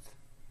computes it.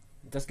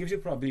 It just gives you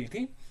a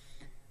probability.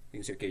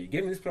 You say, okay, you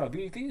gave me this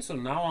probability, so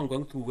now I'm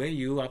going to weigh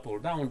you up or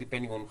down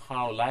depending on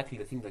how likely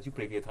the thing that you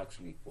predict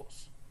actually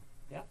was.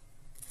 Yeah.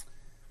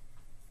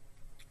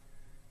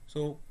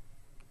 So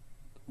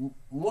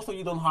most of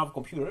you don't have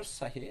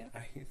computers, I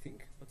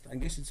think, but I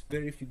guess it's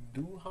better if you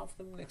do have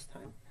them next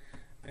time.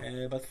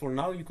 But for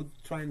now, you could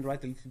try and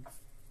write a little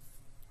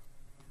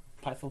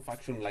Python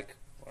function like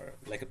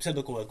a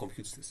pseudocode that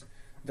computes this,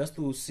 just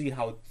to see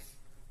how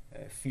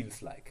it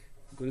feels like,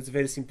 because it's a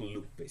very simple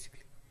loop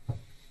basically.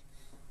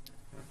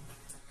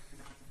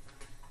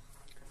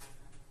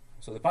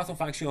 So the Python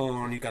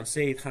function, you can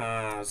say it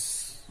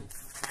has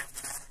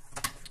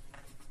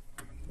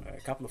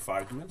a couple of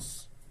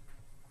arguments.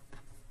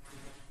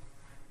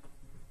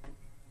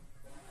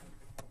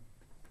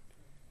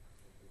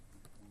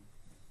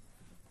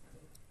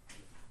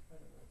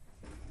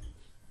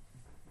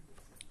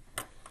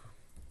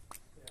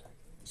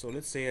 So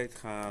let's say it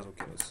has,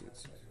 okay, let's see.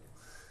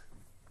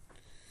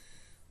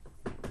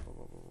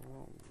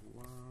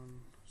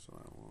 One, so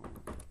I want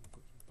to put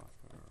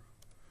buffer.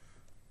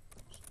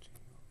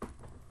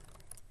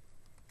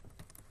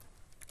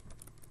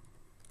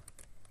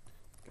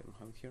 Okay, I don't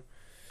have it here.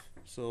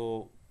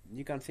 So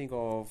you can think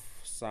of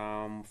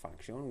some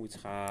function which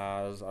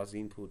has as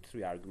input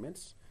 3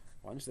 arguments.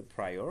 One is the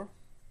prior,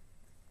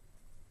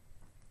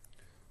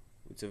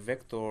 it's a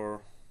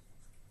vector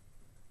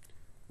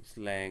with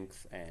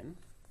length n.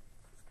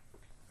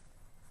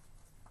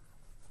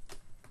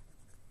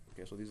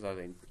 Okay, so these are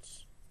the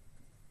inputs.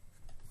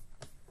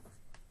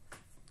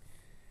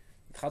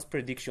 It has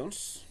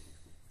predictions,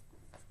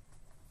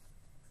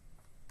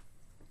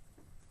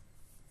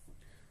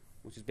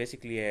 which is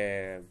basically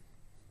a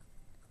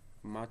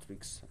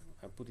matrix.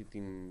 I put it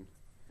in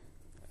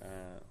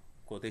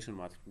quotation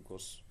marks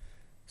because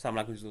some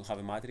languages don't have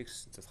a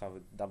matrix, just have a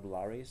double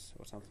arrays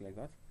or something like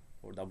that,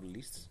 or double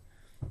lists.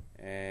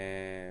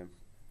 N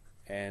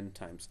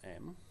times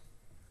m,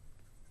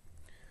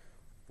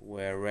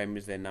 where m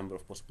is the number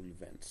of possible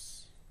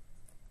events.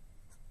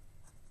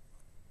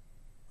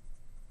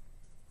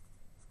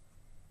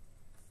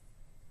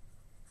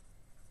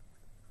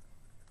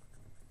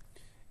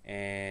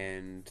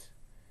 And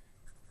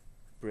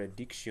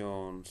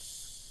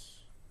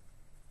predictions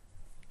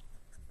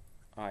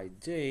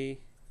ij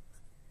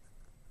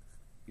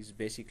is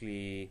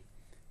basically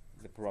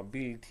the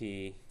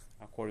probability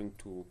according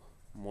to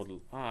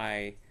model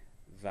I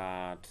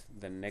that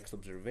the next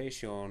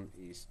observation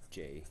is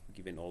j,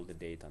 given all the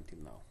data until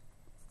now.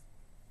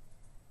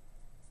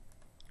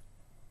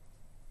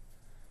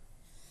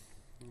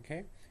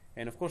 Okay,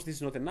 and of course this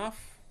is not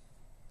enough,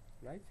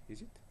 right?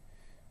 Is it?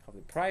 You have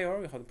the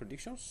prior, you have the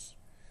predictions.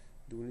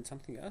 Do we need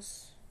something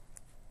else?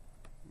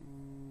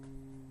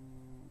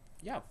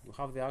 Yeah, you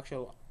have the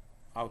actual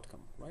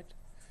outcome, right?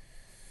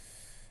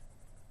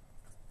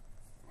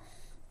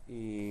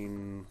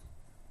 In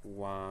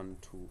 1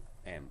 to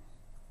m.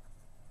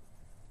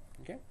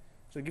 Okay,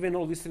 so given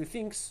all these 3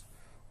 things,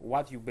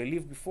 what you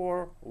believed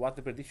before, what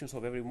the predictions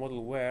of every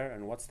model were,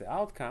 and what's the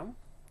outcome,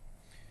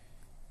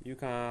 you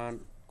can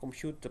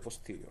compute the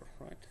posterior,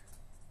 right?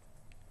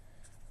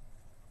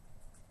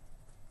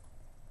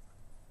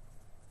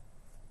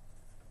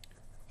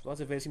 So that's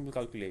a very simple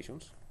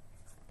calculations,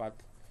 but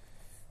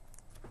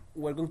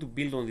we're going to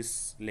build on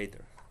this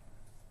later.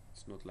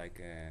 It's not like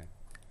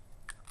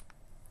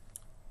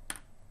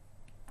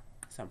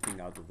something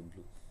out of the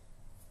blue.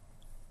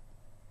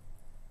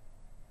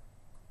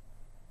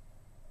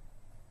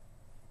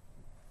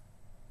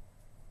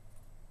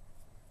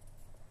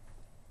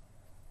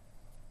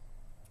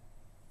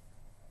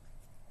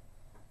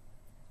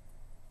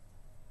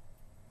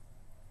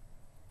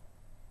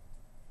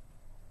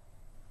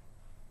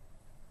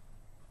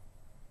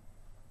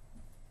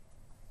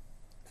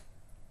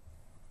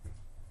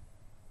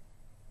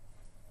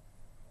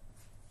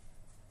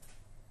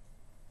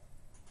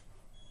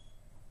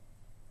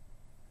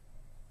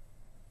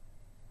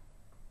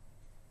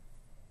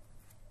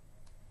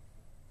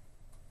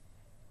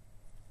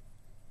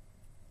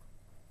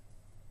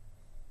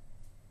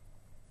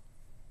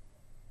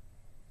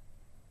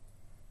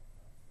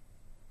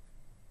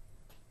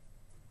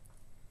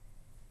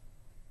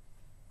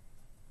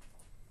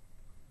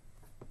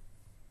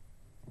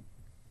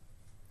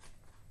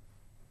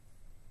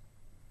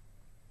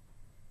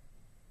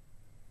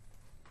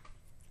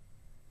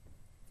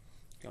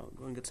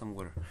 Go and get some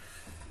water.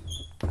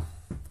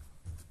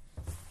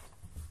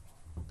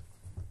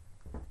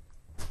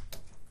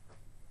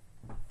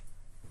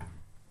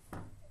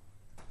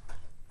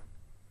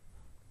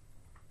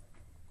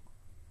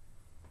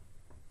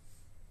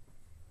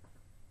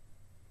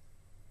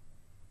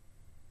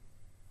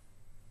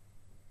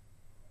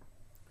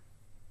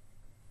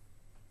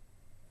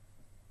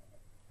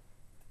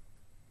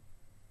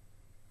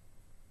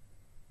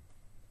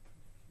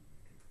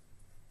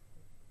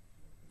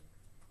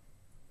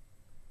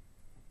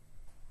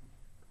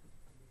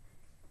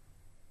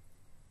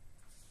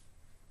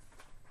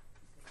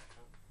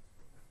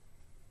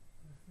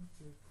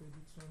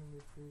 prediction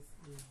matrix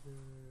is the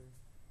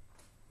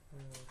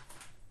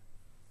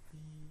P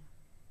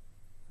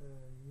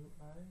new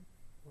I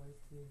while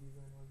still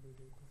given all the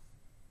data.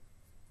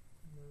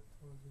 That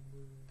was in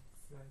the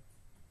slide.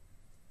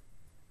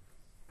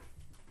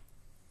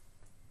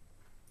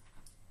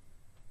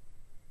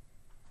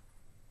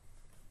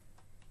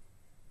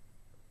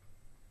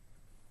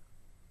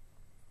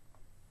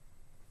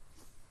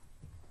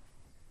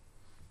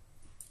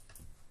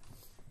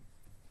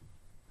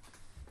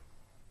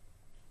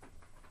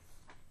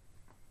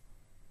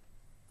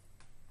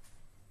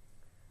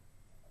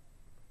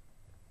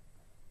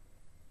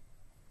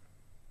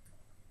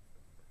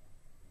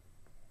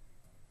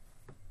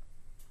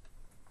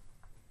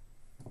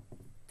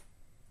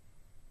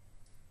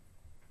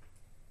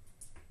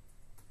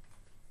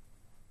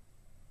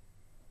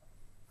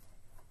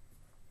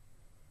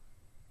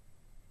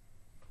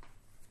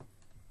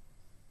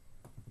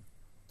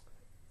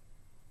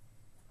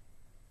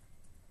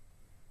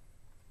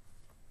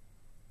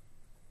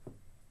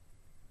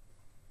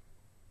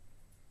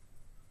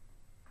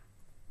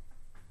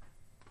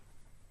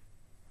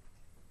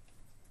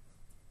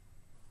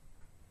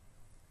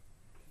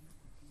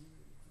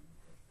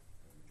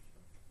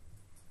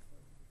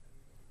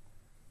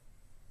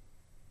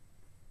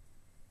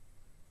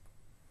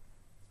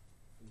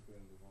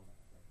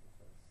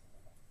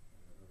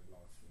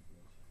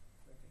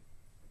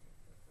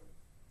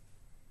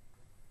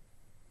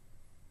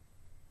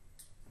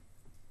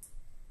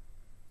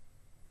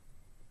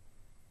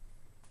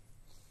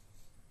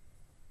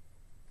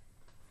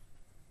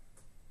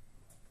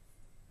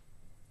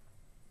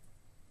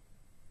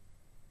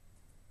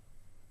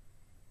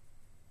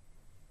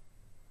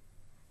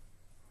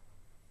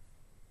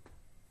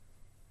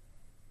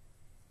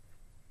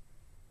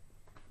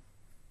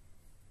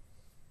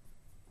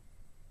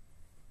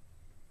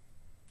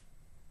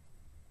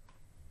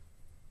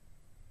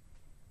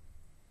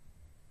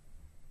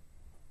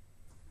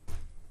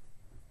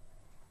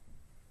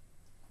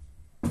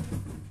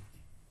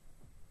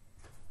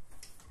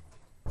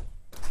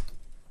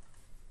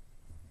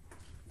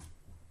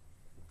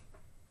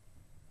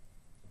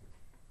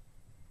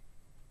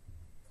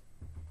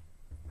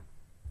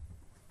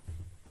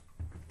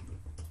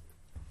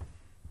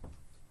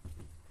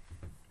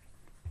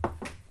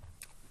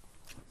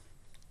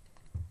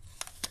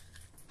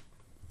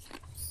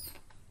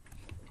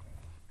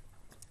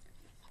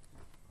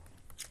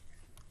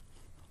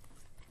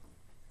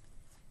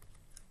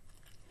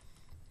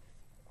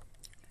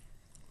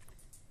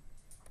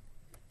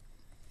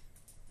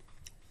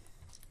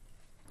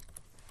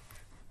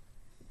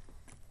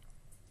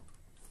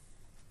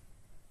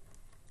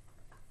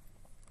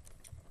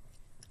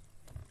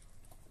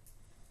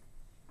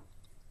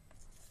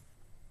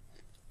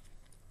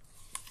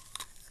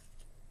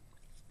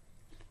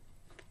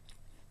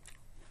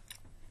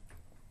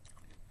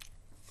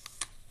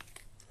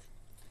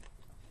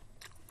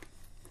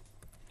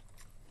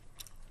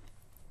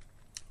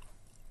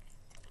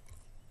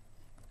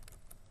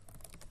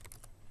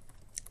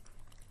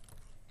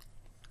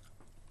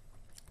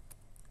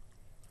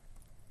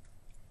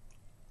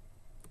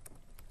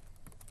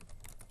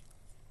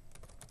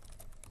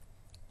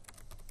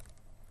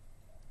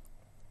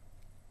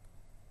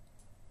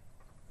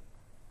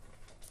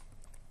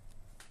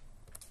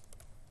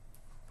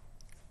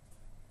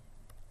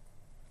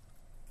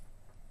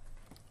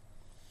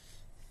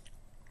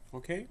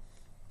 Okay,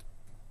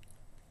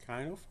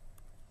 kind of.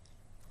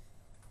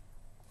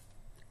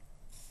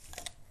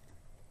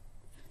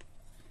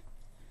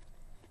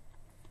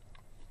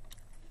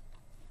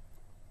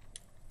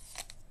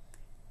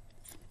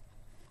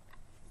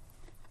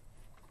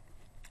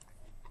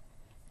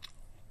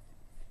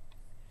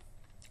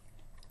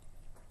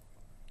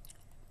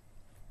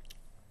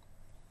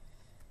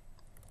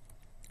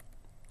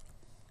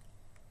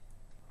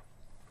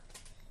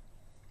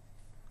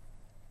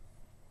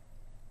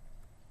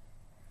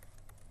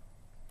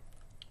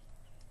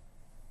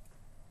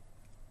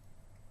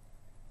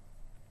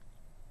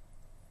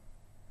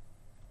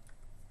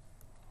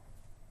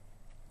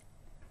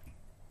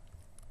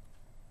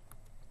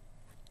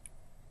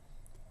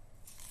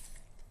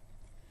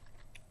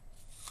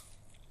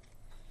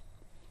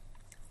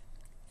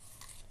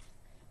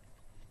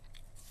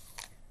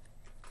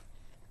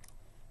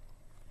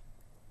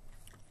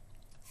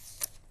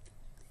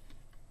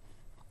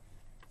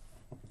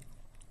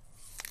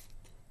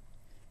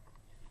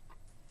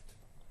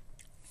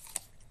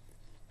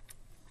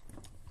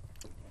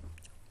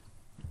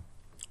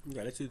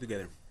 Okay, let's do it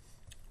together.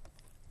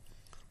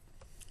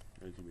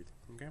 A little bit.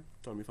 Okay?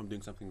 Tell me if I'm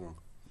doing something wrong.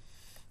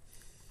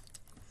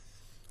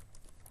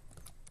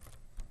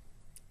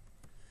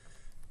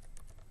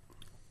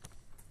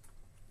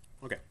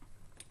 Okay.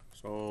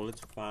 So let's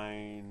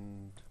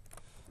find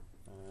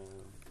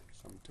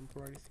some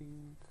temporary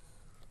thing.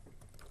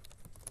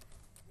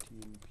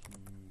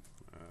 TNP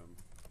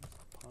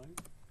pi.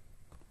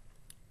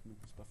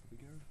 Make the stuff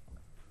bigger.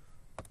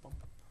 Pump,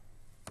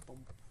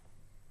 pump,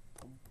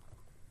 pump,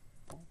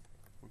 pump.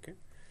 Okay,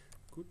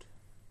 good.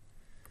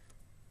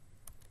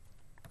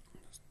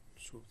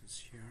 Just show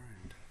this here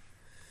and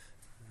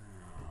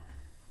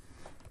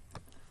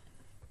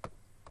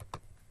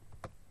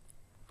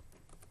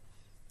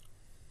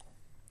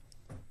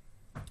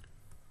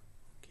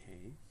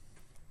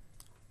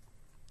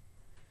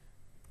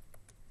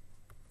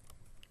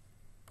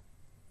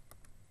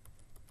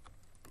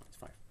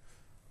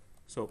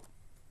So,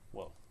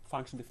 well,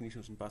 function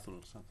definitions in Python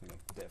are something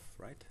like def,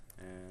 right?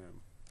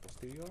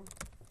 Posterior,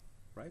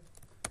 right?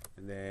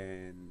 And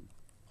then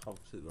how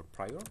to say the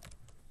prior,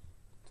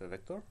 the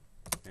vector,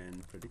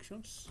 and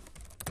predictions.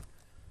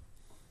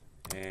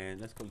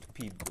 And let's call it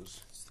P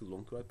because it's too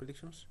long to write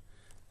predictions.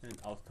 And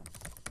outcome.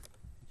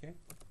 Okay.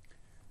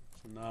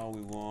 So now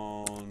we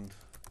want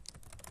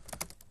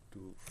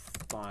to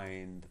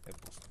find a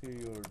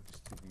posterior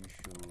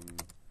distribution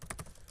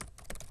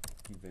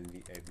given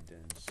the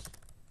evidence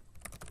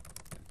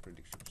and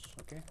predictions.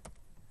 Okay.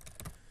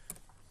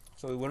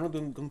 So we're not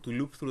going to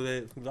loop through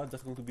that.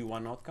 That's going to be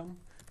one outcome.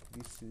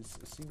 This is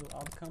a single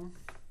outcome,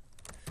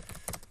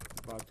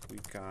 but we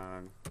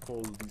can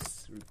call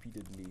this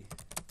repeatedly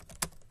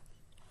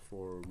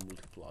for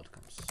multiple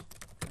outcomes.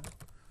 Okay?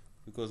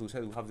 Because we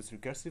said we have this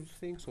recursive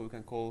thing, so we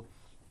can call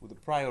with the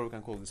prior. We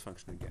can call this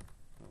function again.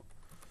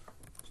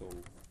 So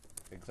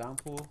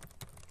example,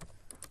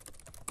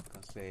 we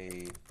can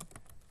say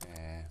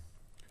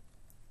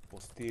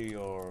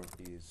posterior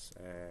is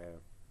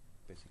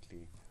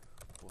basically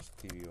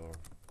posterior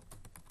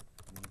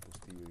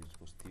is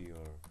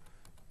posterior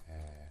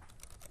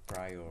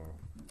prior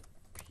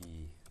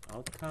P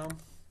outcome.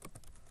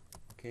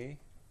 Okay,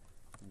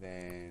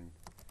 then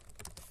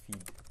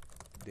feed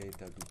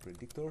data to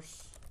predictors,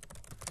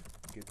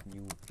 get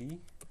new P,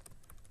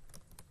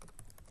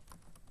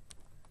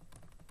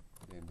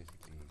 then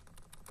basically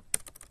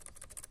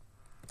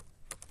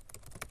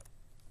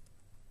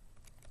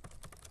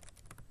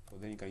so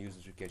then you can use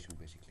this recursion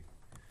basically.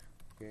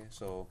 Okay,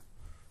 so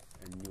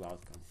a new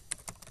outcome.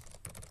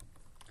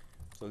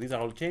 So these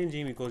are all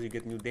changing because you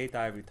get new data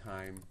every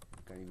time.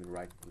 You can even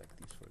write like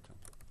this, for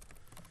example,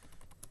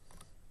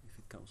 if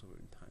it comes over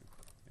in time.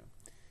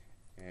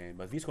 Yeah.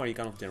 But this one you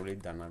cannot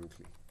generate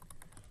dynamically.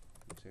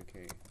 It's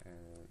okay.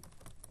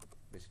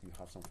 Basically, you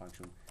have some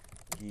function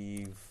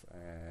give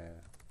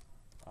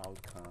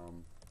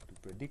outcome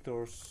to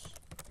predictors,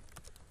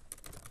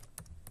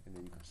 and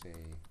then you can say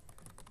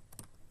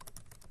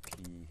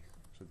P.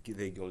 So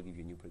they all give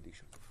you a new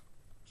prediction.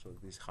 So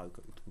this is how it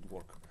would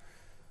work.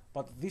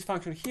 But this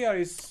function here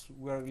is,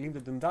 we're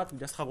limited in that. We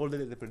just have all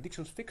the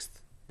predictions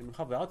fixed, and we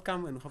have the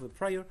outcome, and we have the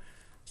prior.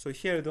 So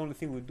here the only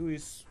thing we do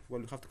is, well,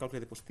 you have to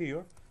calculate the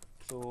posterior.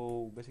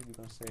 So basically you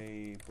can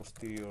say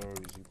posterior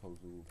is equal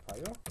to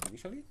prior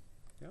initially.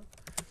 Yeah.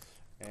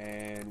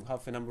 And we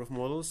have a number of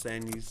models,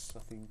 and is, I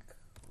think,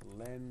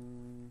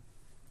 len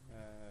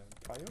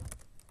prior.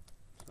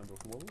 Number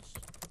of models.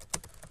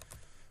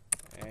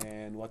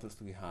 And what else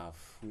do we have?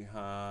 We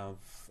have,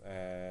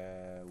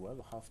 well,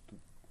 we have to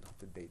have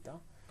the data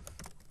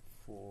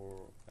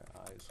for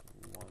i's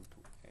 1 to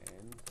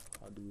n.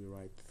 How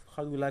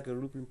do we like a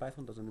loop in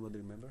Python? Does anybody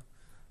remember?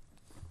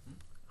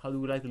 How do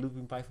we write a loop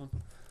in Python?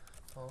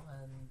 For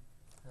n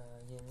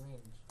in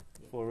range.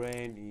 For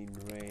n in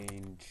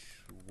range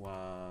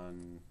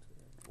 1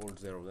 or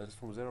 0. That's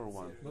from 0 or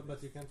 1.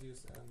 But you can't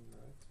use n,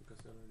 right? Because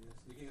you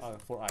already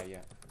used For I, yeah.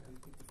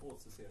 It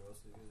defaults to 0,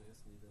 so you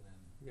just need an n.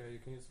 Yeah, you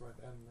can use write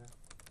n there.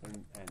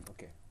 And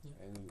okay.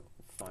 Yeah. And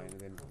fine,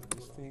 then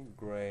this thing,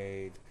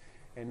 great.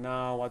 And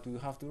now what we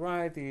have to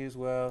write is,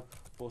 well,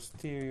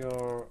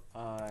 posterior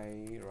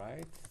I,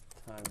 right,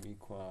 time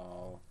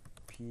equal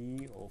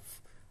P of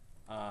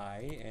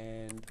I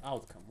and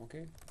outcome,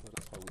 okay? So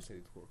that's how we say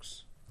it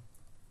works.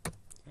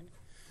 Okay.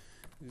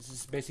 This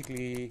is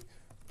basically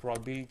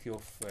probability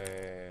of,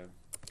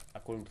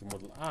 according to the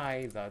model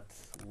I, that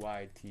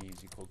yt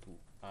is equal to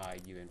I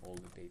given all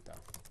the data.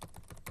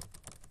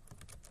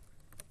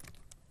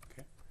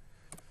 Okay.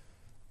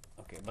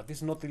 Okay, but this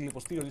is not really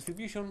posterior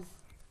distribution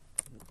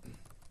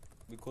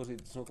because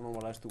it's not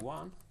normalized to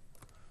 1.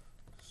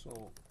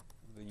 So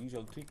the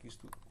usual trick is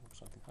to, oh,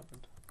 something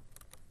happened.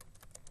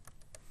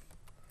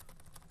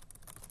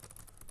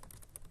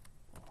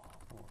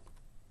 Oh.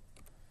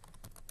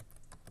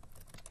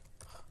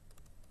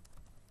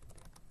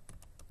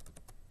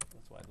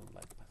 That's why I don't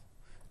like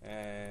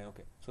Python.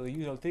 Okay, so the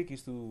usual trick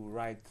is to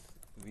write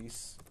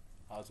this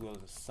as well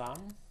as a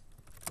sum.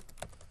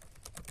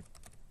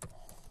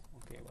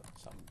 Okay, but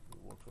sum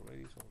works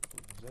already, so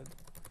z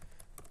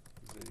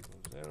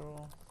equals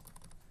 0,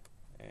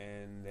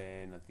 and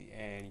then at the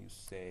end you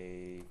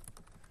say,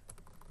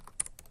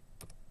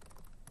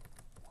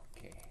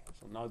 okay,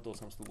 so now it all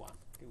sums to 1.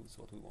 Okay, that's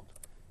what we want,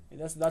 and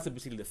that's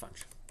basically the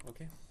function.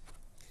 Okay,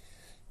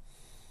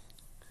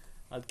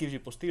 that gives you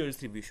posterior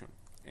distribution.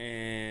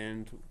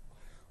 And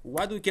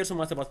why do we care so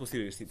much about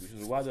posterior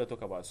distributions? Why do I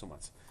talk about it so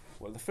much?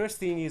 Well, the first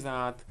thing is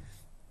that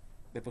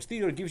the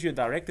posterior gives you a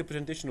direct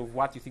representation of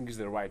what you think is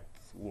the right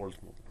world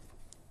model,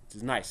 which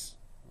is nice.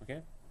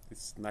 Okay,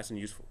 it's nice and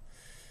useful.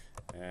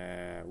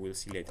 We'll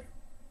see later.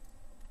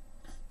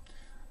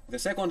 The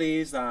second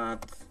is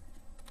that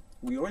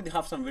we already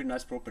have some very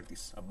nice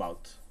properties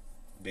about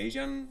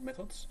Bayesian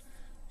methods,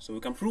 so we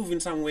can prove in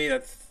some way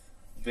that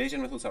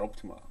Bayesian methods are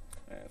optimal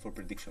for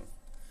prediction.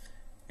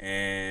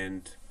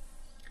 And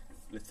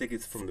let's take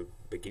it from the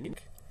beginning.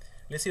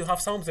 Let's say you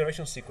have some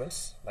observation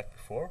sequence like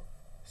before,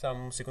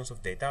 some sequence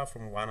of data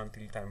from 1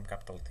 until time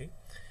capital T.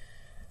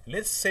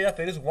 let's say that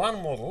there is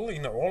one model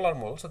in all our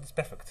models that is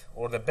perfect,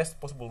 or the best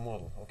possible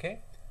model,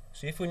 okay?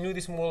 So if we knew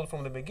this model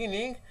from the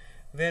beginning,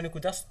 then we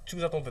could just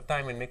choose that all the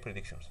time and make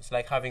predictions. It's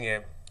like having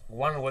a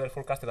one weather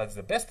forecaster that is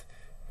the best,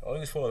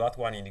 always follow that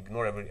one and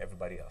ignore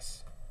everybody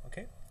else,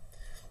 okay?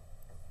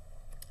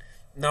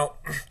 Now,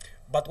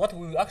 but what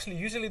we actually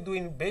usually do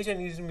in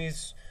Bayesianism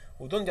is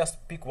we don't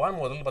just pick one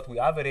model, but we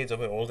average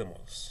over all the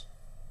models,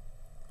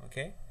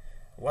 okay?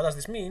 What does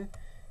this mean?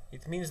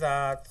 It means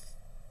that,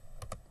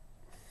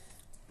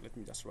 let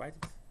me just write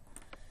it.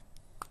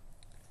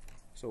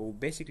 So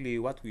basically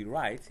what we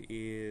write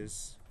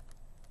is,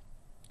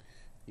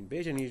 in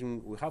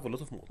Bayesianism we have a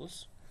lot of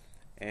models,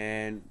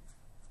 and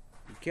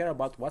we care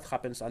about what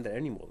happens under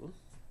any model,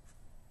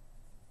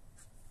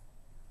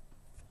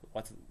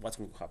 what's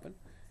going to happen,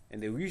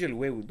 and the usual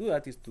way we do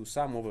that is to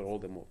sum over all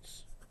the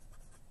models.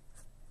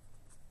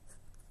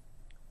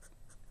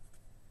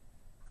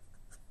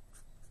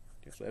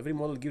 Okay, so every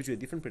model gives you a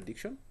different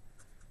prediction,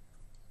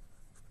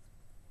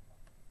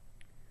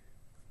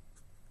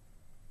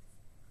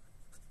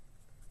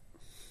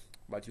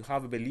 but you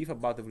have a belief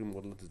about every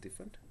model that is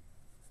different,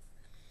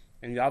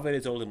 and you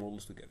average all the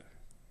models together.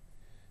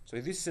 So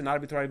if this is an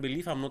arbitrary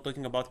belief, I'm not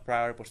talking about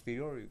prior or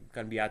posterior, it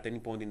can be at any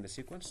point in the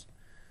sequence,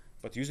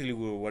 but usually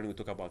when we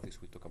talk about this,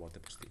 we talk about the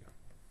posterior.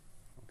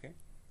 Okay?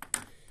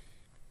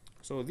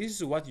 So this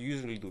is what you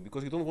usually do,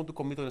 because you don't want to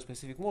commit on a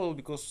specific model,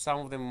 because some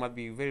of them might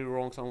be very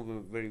wrong, some of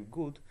them very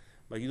good,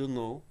 but you don't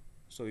know,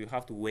 so you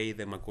have to weigh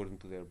them according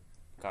to their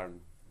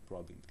current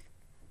probability.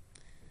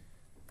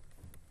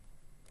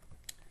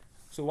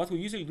 So what we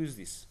usually do is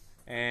this,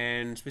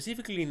 and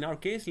specifically in our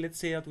case, let's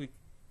say that we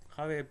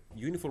have a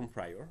uniform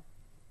prior.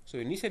 So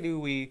initially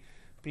we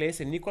place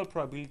an equal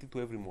probability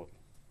to every model.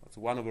 That's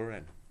 1 over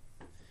n.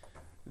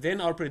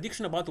 Then our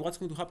prediction about what's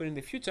going to happen in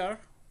the future,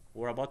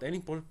 or about any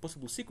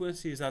possible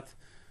sequence, is that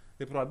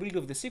the probability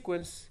of the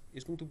sequence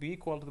is going to be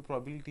equal to the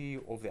probability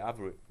of the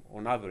average,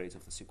 on average,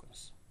 of the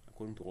sequence,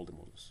 according to all the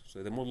models.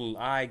 So the model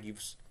I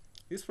gives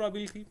this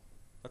probability,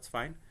 that's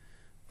fine.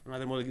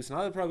 Another model gives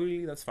another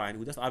probability, that's fine.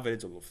 We just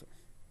average all of them.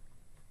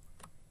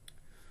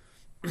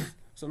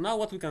 So now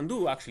what we can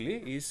do actually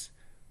is,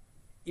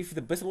 if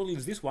the best model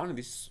is this one,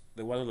 this is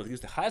the one that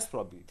gives the highest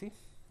probability,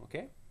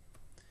 okay,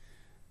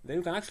 then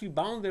you can actually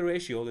bound the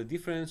ratio, the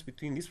difference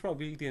between this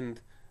probability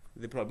and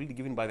the probability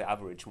given by the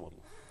average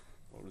model,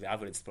 or the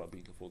average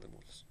probability of all the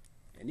models.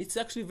 And it's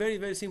actually very,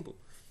 very simple.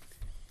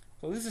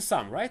 So this is a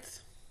sum, right?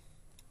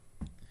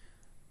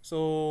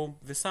 So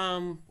the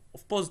sum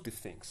of positive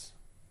things.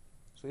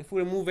 So if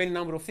we remove any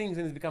number of things,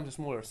 then it becomes a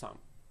smaller sum,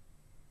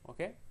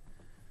 okay?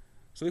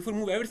 So if we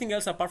remove everything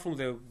else apart from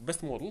the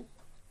best model,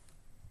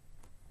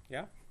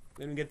 yeah,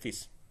 then we get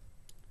this.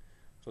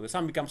 So the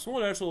sum becomes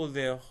smaller, so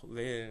the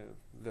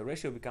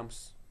ratio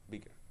becomes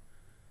bigger.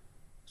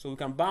 So we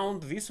can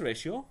bound this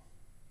ratio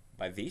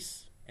by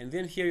this, and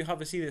then here you have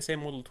to see the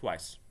same model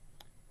twice.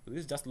 So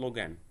this is just log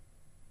n.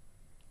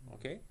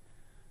 Okay?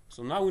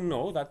 So now we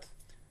know that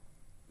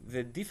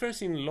the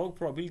difference in log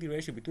probability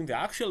ratio between the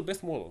actual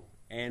best model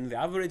and the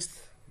averaged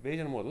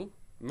Bayesian model,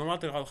 no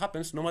matter how it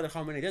happens, no matter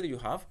how many data you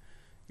have,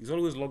 is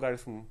always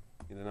logarithm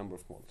in the number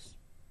of models,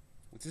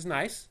 which is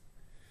nice.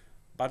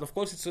 But of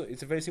course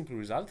it's a very simple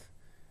result,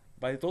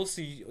 but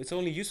it's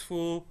only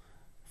useful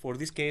for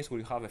this case where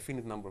you have a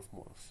finite number of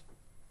models.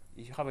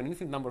 If you have an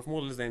infinite number of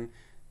models, then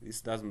this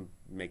doesn't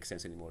make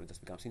sense anymore. It just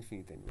becomes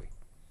infinite anyway.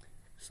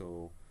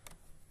 So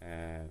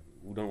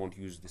we don't want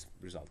to use this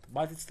result,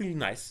 but it's still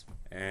nice.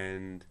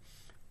 And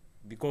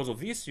because of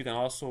this, you can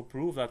also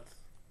prove that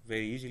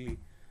very easily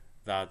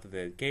that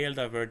the KL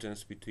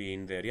divergence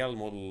between the real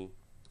model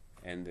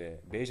and the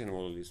Bayesian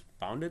model is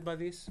bounded by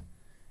this,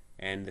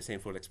 and the same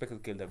for the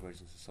expected KL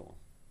divergence and so on.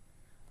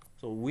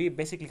 So we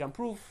basically can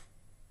prove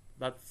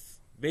that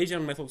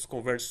Bayesian methods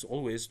converge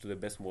always to the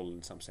best model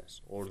in some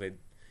sense, or that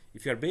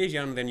if you are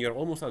Bayesian, then you are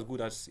almost as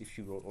good as if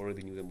you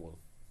already knew the model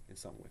in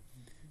some way,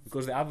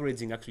 because the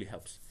averaging actually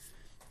helps.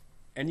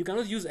 And you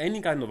cannot use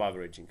any kind of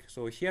averaging.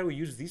 So here we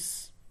use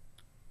this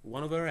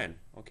 1 over n,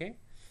 okay?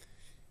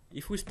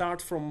 If we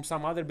start from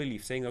some other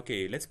belief, saying,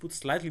 okay, let's put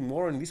slightly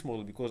more in this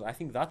model because I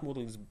think that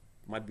model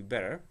might be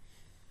better,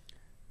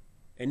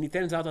 and it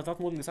turns out that that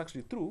model is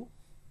actually true,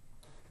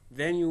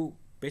 then you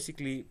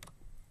basically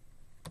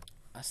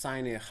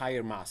assign a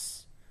higher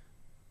mass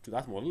to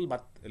that model,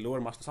 but a lower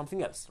mass to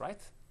something else,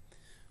 right?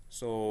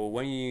 So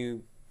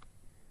when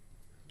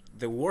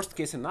the worst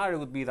case scenario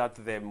would be that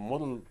the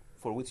model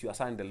for which you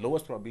assign the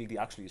lowest probability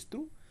actually is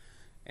true,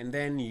 and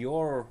then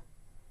your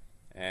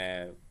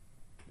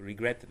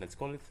regret, let's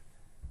call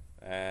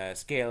it,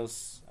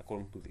 scales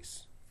according to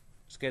this.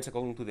 Scales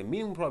according to the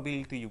minimum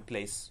probability you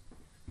place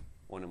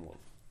on a model,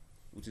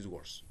 which is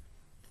worse.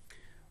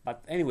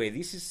 But anyway,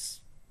 this is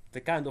the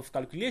kind of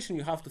calculation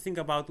you have to think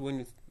about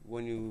when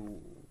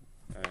you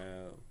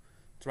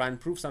try and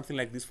prove something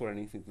like this for an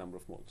infinite number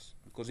of models,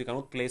 because you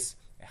cannot place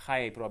a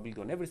high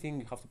probability on everything.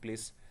 You have to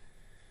place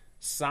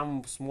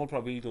some small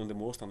probability on the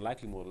most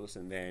unlikely models,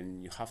 and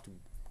then you have to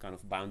kind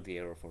of bound the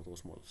error for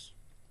those models.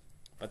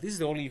 But this is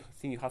the only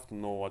thing you have to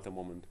know at the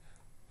moment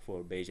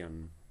for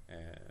Bayesian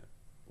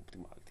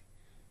optimality.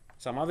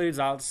 Some other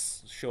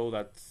results show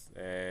that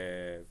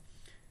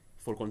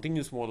for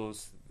continuous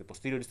models, the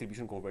posterior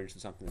distribution converges to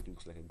something that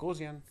looks like a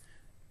Gaussian,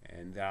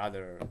 and there are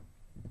other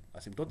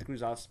asymptotic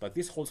results, but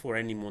this holds for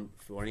any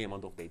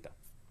amount of data.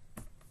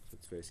 So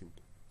it's very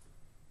simple.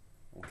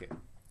 Okay.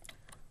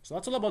 So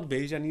that's all about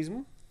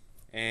Bayesianism,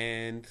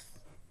 and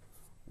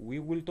we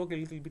will talk a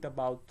little bit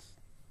about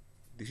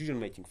decision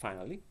making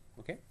finally.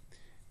 Okay.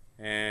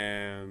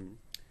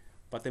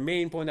 But the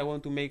main point I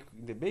want to make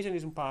in the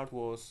Bayesianism part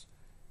was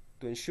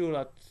to ensure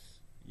that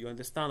you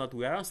understand that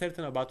we are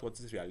uncertain about what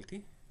is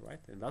reality, right?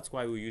 And that's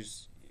why we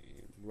use,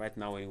 right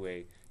now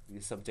anyway,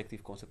 this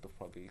subjective concept of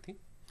probability.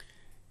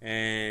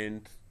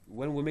 And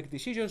when we make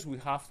decisions, we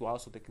have to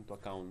also take into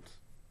account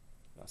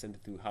the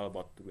uncertainty we have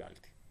about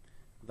reality.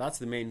 That's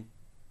the main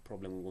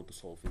problem we want to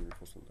solve in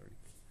reinforcement learning.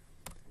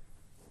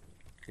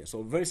 Okay,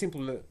 so very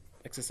simple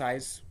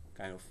exercise,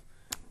 kind of.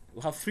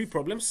 We have three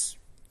problems,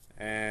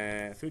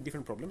 three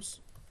different problems.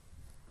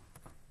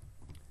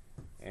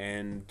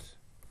 And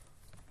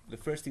the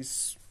first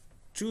is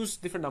choose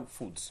different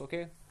foods,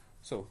 okay?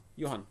 So,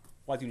 Johan,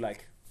 what do you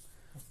like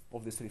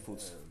of these three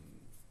foods?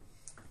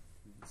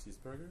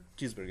 Cheeseburger?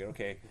 Cheeseburger,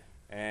 okay.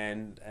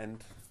 And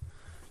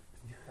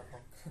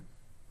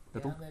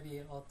Yeah,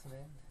 maybe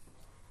oatmeal.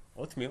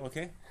 oatmeal,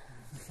 okay.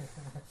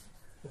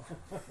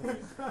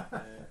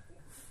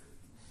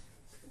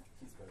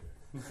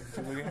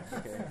 Cheeseburger.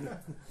 Okay.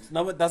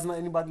 Now, but doesn't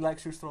anybody like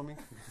surströmming?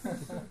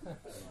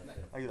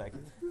 Oh, you like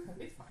it?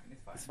 It's fine,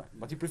 it's fine. It's fine.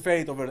 But you prefer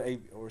it over A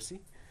or C?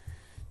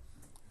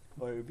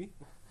 Or B?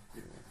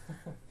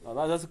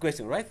 No, that's the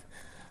question, right?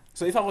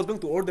 So if I was going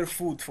to order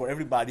food for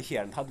everybody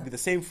here and had to be the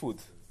same food,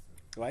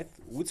 right?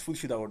 Which food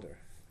should I order?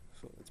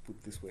 So let's put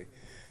it this way.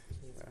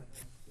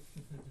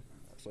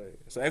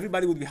 So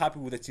everybody would be happy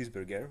with a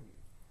cheeseburger.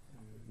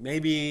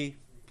 Maybe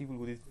people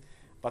would eat,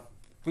 but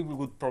people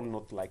would probably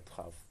not like to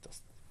have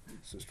just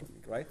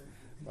surströmming, right?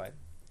 Right.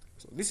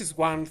 So this is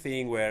one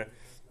thing where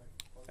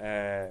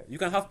you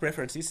can have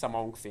preferences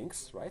among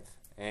things, right?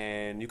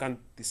 And you can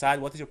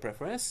decide what is your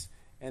preference,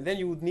 and then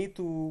you would need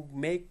to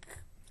make,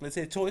 let's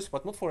say, a choice,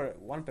 but not for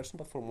one person,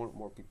 but for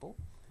more people.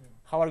 Yeah.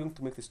 How are you going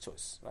to make this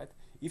choice, right?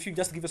 If you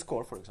just give a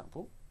score, for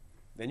example,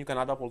 then you can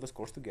add up all the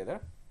scores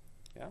together,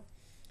 yeah?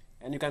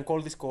 And you can call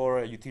this score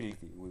a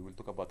utility. We will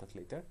talk about that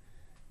later.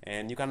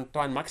 And you can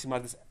try and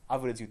maximize this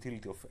average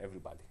utility of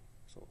everybody.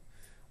 So,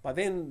 but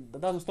then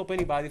that doesn't stop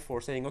anybody for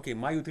saying, okay,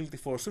 my utility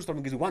for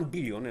surströmming is 1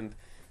 billion and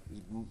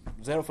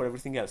 0 for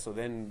everything else. So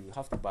then you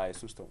have to buy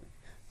surströmming,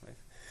 right?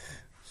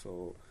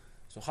 So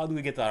how do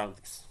we get around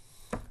this?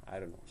 I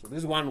don't know. So this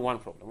is one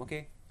problem,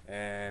 okay?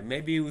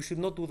 Maybe we should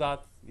not do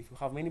that. If you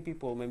have many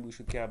people, maybe we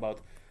should care about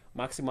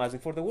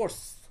maximizing for the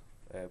worst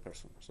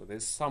person. So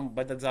there's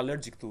somebody that's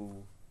allergic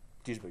to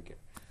cheeseburger.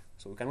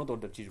 So we cannot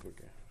order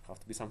cheeseburger. Have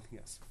to be something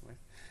else, right?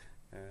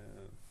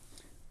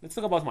 Let's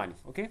talk about money,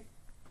 okay?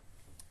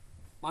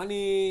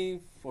 Money,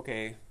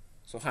 okay.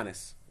 So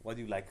Hannes, what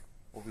do you like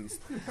of these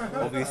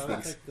I'll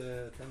things? take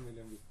the 10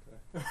 million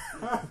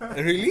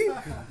Bitcoin. Really?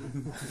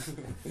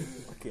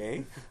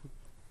 Okay.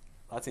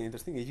 That's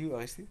interesting. And you,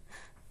 Aristi?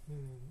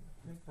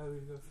 I will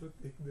also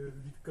take the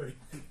Bitcoin.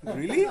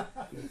 Really?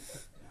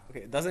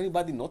 Okay. Does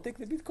anybody not take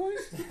the Bitcoin?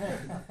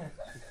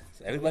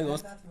 So everybody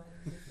wants.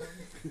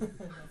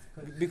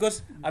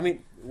 Because I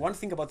mean, one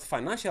thing about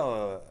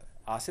financial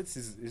assets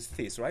is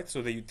this, right?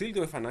 So the utility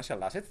of a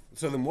financial asset.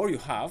 So the more you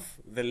have,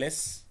 the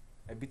less,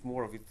 a bit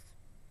more of it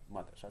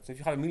matters. Right? So if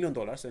you have $1 million,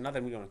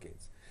 another million, okay,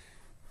 it's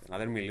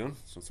another million,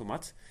 it's not so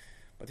much.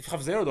 But if you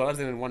have $0,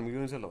 then 1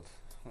 million is a lot,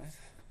 right?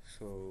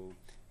 So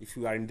if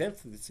you are in debt,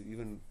 it's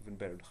even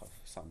better to have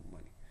some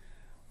money.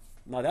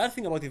 Now the other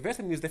thing about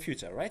investing is the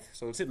future, right?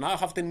 So let's say now I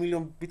have 10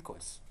 million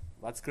bitcoins.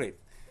 That's great.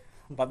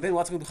 But then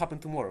what's going to happen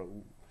tomorrow?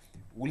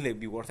 Will they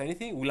be worth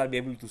anything? Will I be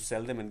able to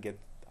sell them and get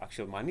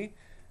actual money?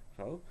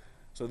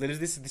 So there is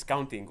this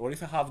discounting. Or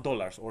if I have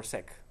dollars or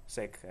SEK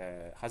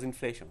has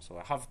inflation. So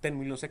I have 10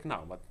 million SEK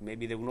now, but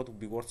maybe they will not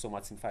be worth so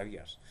much in 5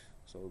 years.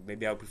 So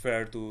maybe I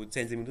prefer to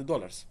change them into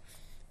dollars.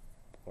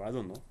 Or I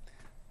don't know.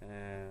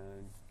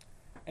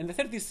 And the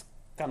third is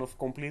kind of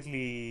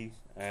completely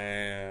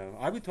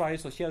arbitrary.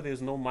 So here there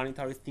is no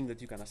monetary thing that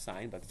you can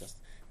assign, but just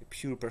a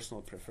pure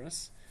personal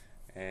preference.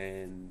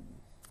 And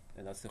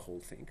that's the whole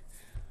thing.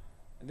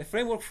 And the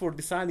framework for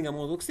deciding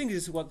among those things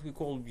is what we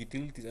call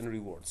utilities and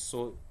rewards.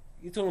 So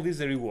each one of these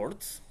is a reward.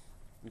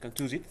 You can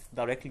choose it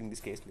directly in this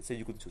case. Let's say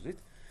you could choose it.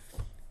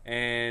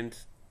 And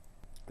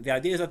the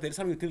idea is that there is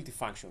some utility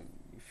function.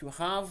 If you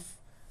have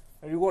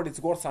a reward, it's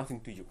worth something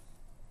to you.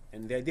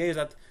 And the idea is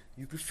that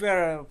you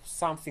prefer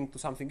something to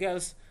something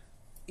else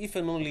if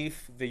and only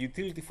if the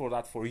utility for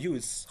that for you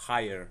is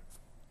higher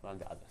than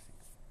the other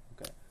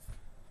thing. Okay.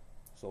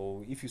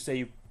 So if you say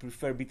you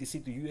prefer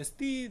BTC to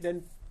USD,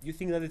 then you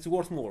think that it's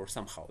worth more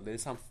somehow. There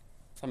is some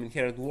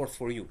inherent worth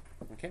for you.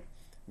 Okay.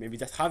 Maybe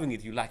just having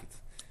it, you like it.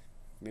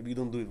 Maybe you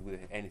don't do it with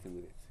anything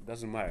with it. It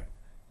doesn't matter.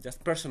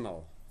 Just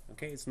personal.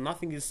 Okay. It's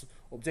nothing is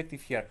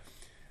objective here.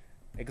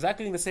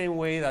 Exactly in the same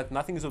way that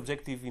nothing is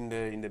objective in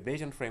the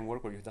Bayesian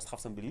framework, where you just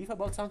have some belief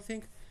about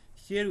something.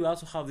 here we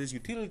also have these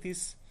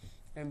utilities,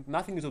 and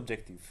nothing is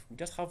objective. We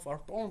just have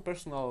our own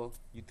personal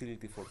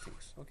utility for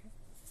things. Okay,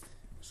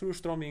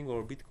 Surströmming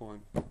or Bitcoin.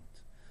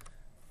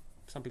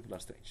 Some people are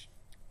strange.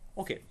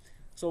 Okay,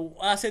 so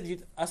I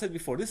said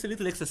before, this is a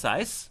little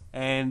exercise,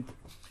 and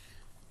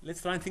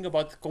let's try and think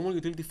about common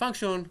utility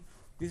function.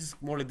 This is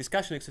more a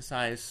discussion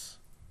exercise,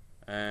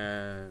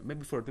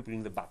 maybe for people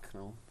in the back.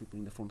 Now, people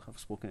in the front have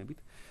spoken a bit.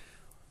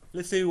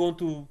 Let's say we want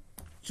to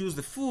choose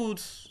the food.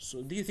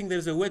 So do you think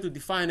there's a way to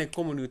define a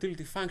common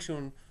utility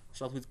function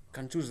so that we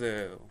can choose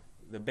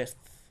the best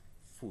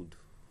food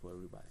for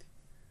everybody?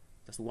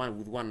 Just one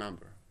with one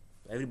number.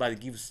 Everybody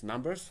gives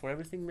numbers for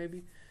everything,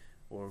 maybe,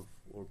 or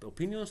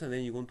opinions, and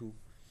then you want to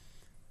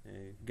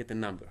get a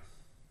number.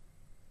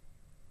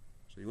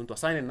 So you want to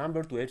assign a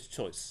number to each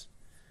choice.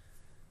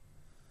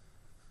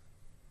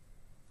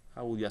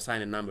 How would you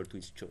assign a number to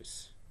each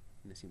choice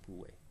in a simple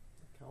way?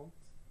 Count.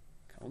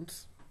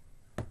 Count?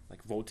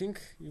 Like voting,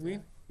 you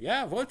mean?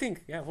 Yeah, voting.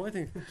 Yeah,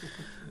 voting.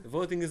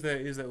 Voting is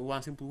the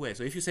one simple way.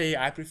 So if you say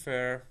I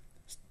prefer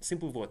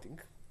simple voting,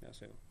 yeah,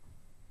 so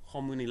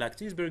how many like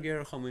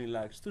cheeseburger, how many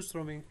like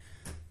Surströmming,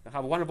 you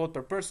have one vote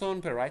per person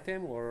per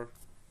item, or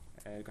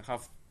you can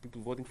have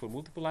people voting for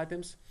multiple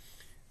items.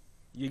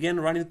 You again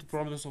run into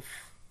problems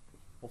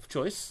of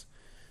choice.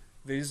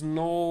 There is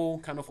no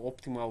kind of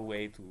optimal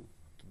way to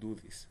do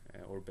this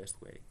or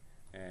best way.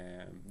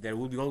 There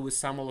will be always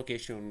some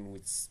allocation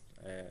which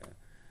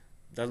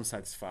doesn't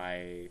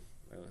satisfy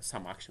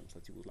some actions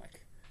that you would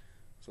like.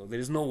 So there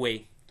is no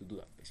way to do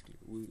that, basically.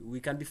 We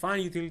can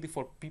define utility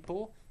for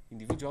people,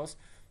 individuals,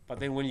 but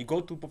then when you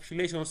go to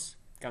populations,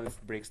 it kind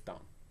of breaks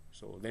down.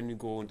 So then you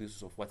go into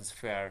this of what is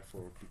fair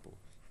for people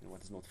and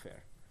what is not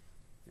fair.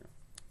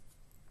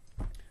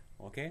 Yeah.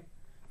 Okay?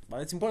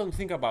 But it's important to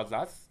think about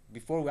that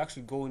before we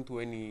actually go into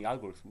any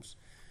algorithms.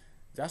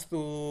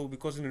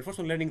 Because in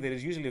reinforcement learning there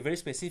is usually a very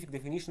specific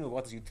definition of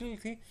what is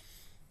utility,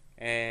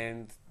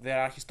 and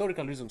there are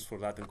historical reasons for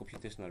that and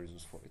computational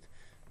reasons for it.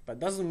 But it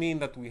doesn't mean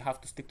that we have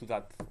to stick to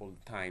that all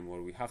the time,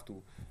 or we have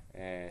to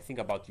think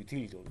about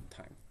utility all the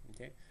time.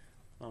 Okay,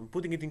 I'm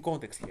putting it in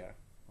context here.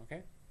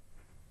 Okay.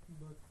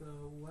 But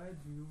why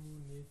do you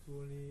need to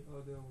only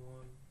order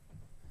one?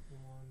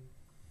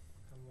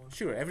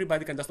 Sure,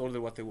 everybody can just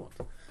order what they want.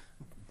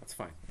 That's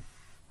fine.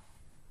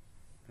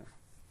 Yeah.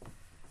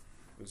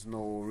 There's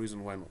no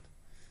reason why not.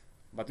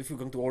 But if you're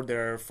going to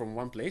order from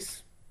one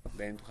place,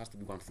 then it has to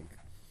be one thing.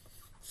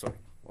 Sorry.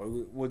 Or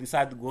we'll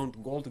decide to go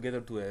all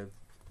together to a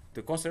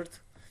concert.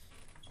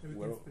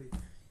 Everything's free.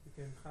 You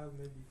can have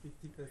maybe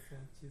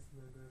 50%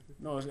 cheeseburger.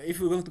 No, if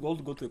we're going to all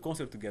go to a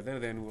concert together,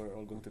 then we're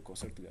all going to a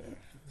concert together.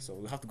 So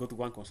we have to go to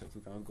one concert.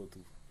 We cannot go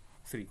to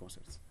 3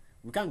 concerts.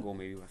 We can go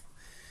maybe, but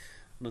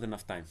not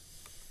enough time.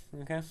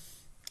 Okay?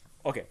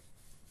 Okay.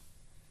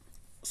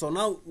 So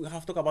now we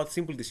have to talk about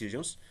simple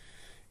decisions.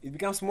 It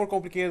becomes more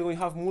complicated when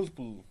you have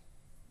multiple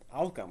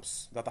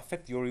outcomes that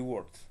affect your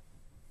reward.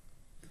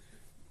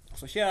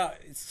 So here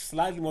it's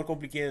slightly more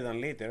complicated than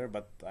later,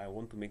 but I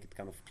want to make it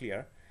kind of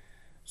clear.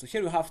 So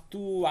here we have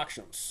 2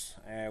 actions.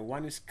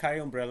 One is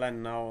carry umbrella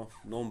and now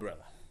no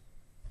umbrella.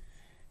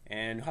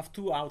 And you have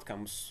 2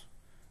 outcomes,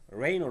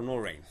 rain or no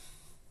rain.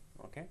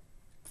 Okay?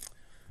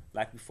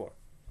 Like before.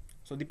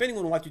 So depending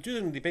on what you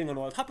choose and depending on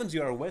what happens,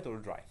 you are wet or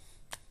dry.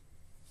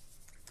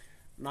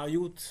 Now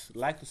you would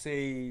like to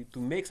say, to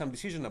make some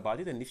decision about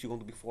it, and if you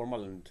want to be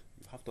formal, and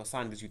you have to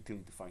assign this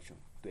utility function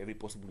to every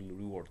possible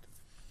reward.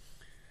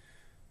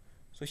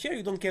 So here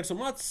you don't care so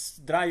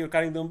much, dry, you're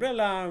carrying the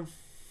umbrella,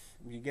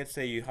 you get,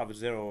 say, you have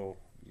 0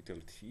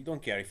 utility. You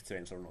don't care if it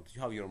rains or not,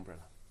 you have your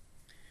umbrella.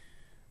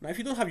 Now if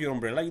you don't have your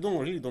umbrella, you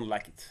really don't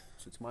like it,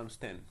 so it's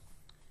 -10.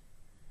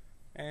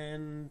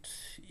 And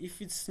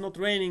if it's not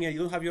raining and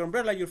you don't have your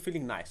umbrella, you're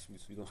feeling nice.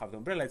 If you don't have the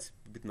umbrella, it's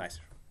a bit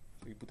nicer.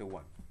 So you put a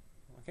 1.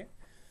 Okay?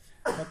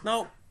 But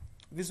now,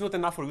 this is not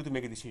enough for you to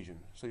make a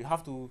decision. So you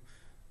have to,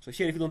 so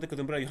here if you don't take the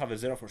umbrella, you have a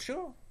 0 for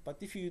sure.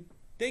 But if you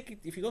take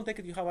it, if you don't take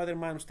it, you have either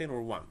 -10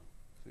 or 1.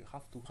 So you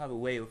have to have a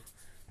way of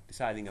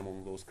deciding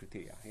among those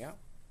criteria, yeah?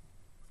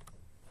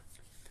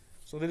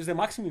 So there is the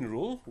maximum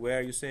rule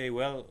where you say,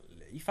 well,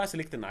 if I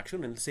select an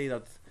action and say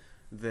that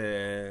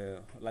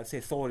let's say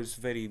Thor is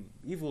very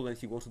evil and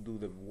he wants to do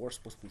the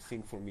worst possible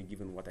thing for me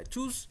given what I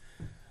choose,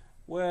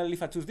 well,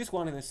 if I choose this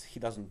one, he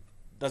doesn't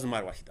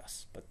matter what he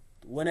does. But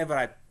whenever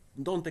I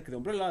don't take the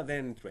umbrella,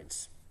 then it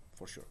rains,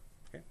 for sure,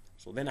 okay?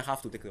 So then I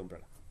have to take the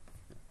umbrella.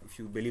 If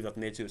you believe that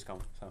nature is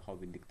somehow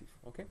vindictive,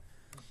 okay?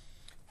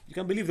 You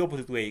can believe the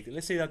opposite way.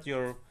 Let's say that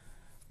it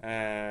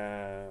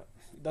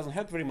doesn't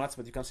help very much,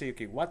 but you can say,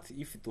 okay, what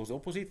if it was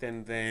opposite,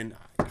 and then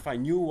if I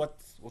knew what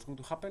was going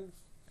to happen,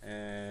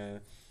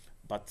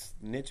 but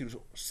nature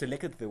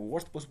selected the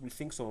worst possible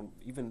thing, so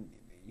even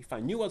if I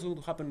knew what was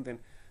going to happen, then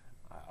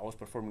I was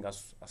performing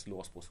as low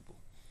as possible.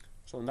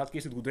 So in that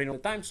case, it would rain all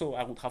the time, so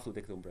I would have to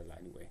take the umbrella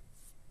anyway.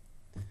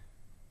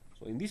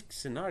 So in this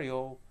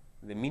scenario,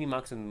 the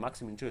minimax and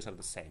maximum choice are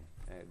the same.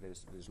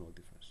 There's no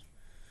difference.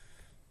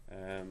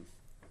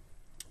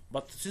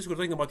 But since we're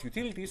talking about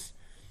utilities,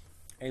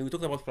 and we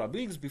talked about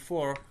probabilities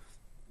before,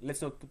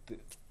 let's not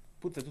put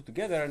put the two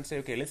together and say,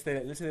 okay, let's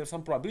say there's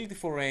some probability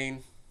for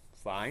rain,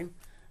 fine,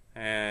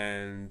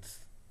 and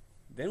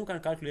then we can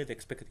calculate the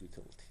expected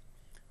utility.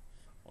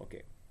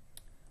 Okay.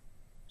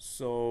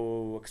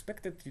 So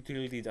expected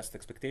utility is just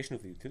expectation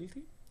of the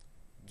utility,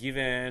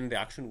 given the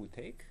action we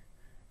take,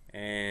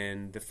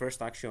 and the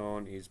first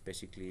action is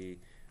basically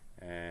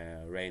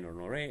rain or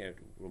no rain,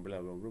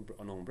 umbrella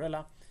or no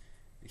umbrella.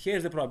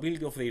 Here's the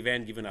probability of the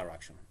event given our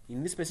action.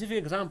 In this specific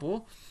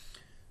example,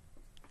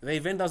 the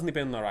event doesn't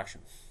depend on our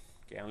action,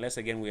 okay, unless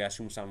again we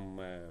assume some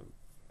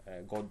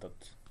God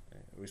that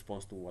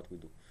responds to what we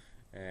do.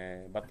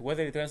 But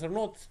whether it rains or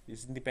not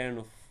is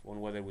independent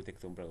on whether we take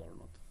the umbrella or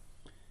not.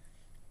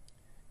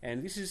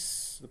 And this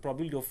is the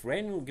probability of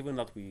rain given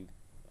that we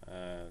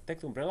take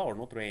the umbrella, or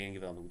not rain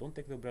given that we don't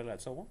take the umbrella, and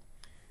so on.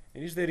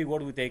 And this is the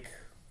reward we take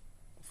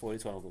for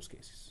each one of those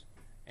cases.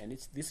 And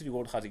this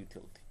reward has a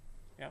utility.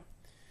 Yeah.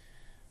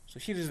 So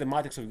here is the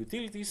matrix of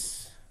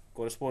utilities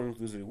corresponding to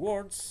these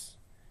rewards.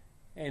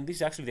 And this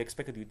is actually the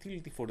expected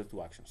utility for the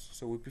two actions.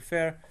 So we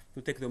prefer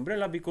to take the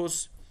umbrella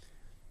because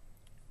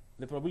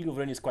the probability of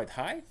rain is quite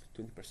high,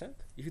 20%.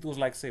 If it was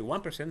like, say,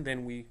 1%,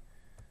 then we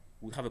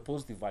would have a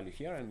positive value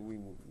here, and we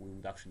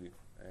would actually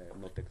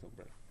not take the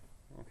umbrella.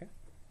 Okay?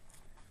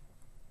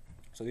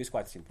 So this is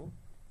quite simple.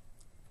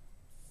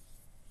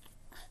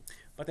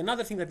 But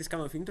another thing that is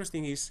kind of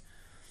interesting is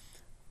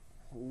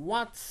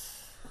what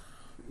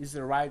is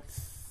the right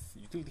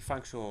utility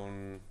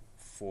function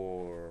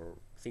for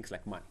things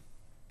like money?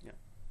 Yeah.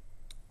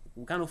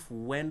 We kind of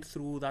went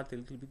through that a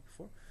little bit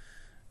before.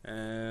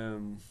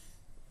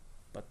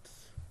 But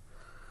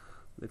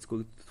let's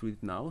go through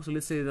it now. So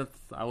let's say that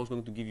I was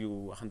going to give you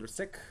 100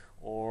 SEK,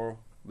 or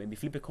maybe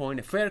flip a coin,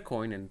 a fair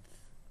coin, and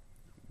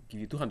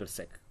give you 200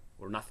 SEK,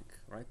 or nothing,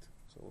 right?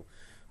 So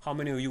how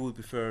many of you would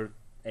prefer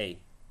A?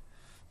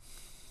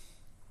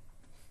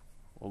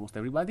 Almost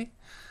everybody?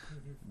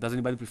 Does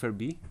anybody prefer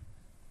B?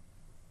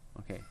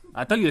 Okay.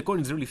 I tell you, the coin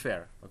is really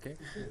fair, okay?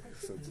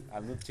 So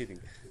I'm not cheating.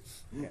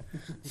 Yeah.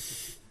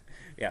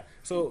 Yeah.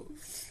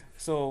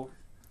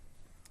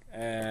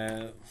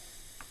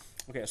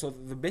 Okay, so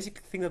the basic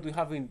thing that we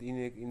have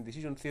in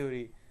decision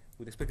theory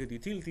with expected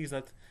utility is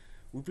that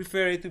we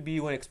prefer it to be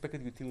when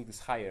expected utility is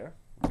higher,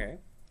 okay?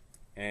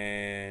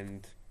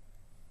 And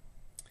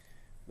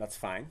that's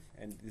fine.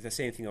 And it's the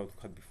same thing I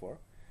had before.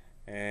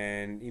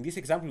 And in this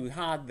example we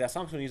had, the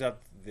assumption is that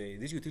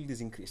this utility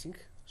is increasing.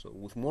 So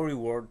with more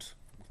reward,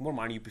 with more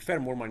money, you prefer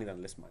more money than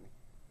less money.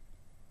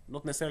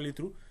 Not necessarily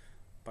true,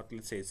 but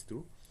let's say it's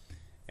true.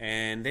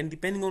 And then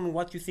depending on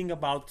what you think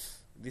about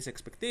this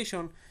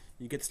expectation,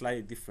 you get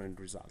slightly different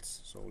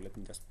results. So let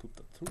me just put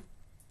that through.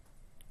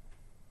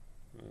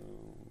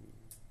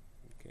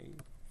 Okay,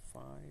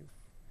 5,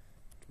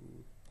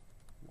 2,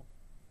 1.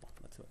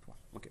 That's the right one.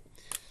 Okay.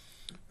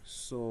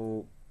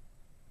 So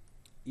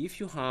if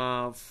you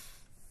have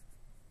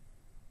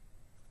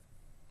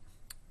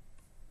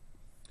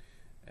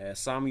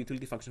some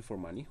utility function for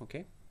money,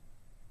 okay,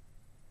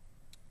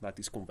 that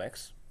is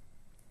convex,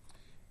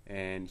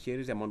 and here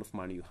is the amount of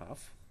money you have.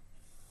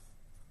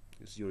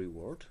 This is your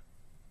reward,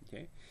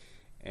 okay,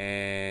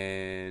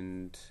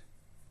 and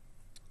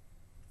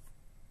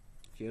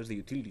here's the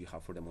utility you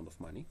have for the amount of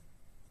money.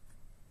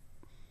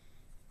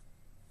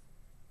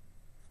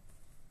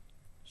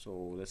 So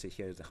let's say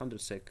here is 100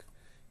 SEK,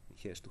 and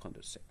here's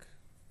 200 SEK,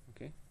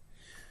 okay,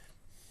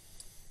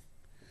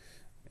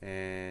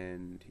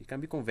 and it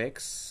can be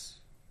convex,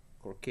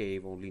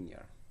 concave, or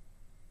linear.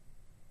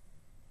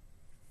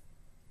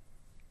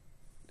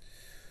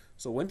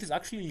 So when it is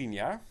actually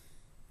linear,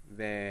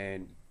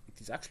 then it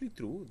is actually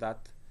true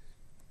that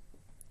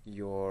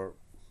your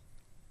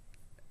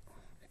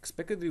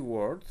expected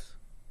reward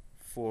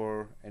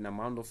for an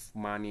amount of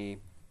money,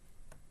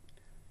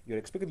 your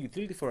expected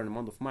utility for an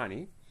amount of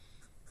money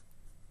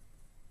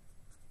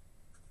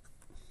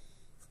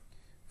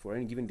for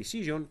any given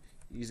decision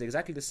is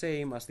exactly the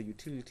same as the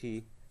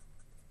utility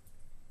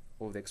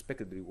of the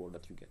expected reward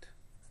that you get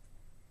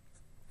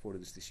for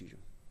this decision.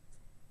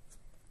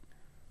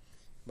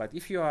 But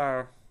if you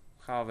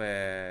have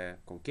a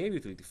concave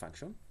utility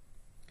function,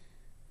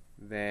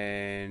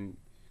 then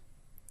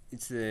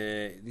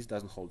this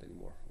doesn't hold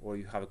anymore, or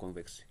you have a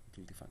convex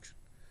utility function.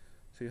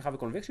 So you have a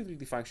convex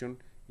utility function,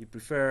 you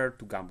prefer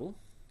to gamble.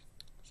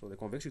 So the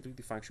convex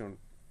utility function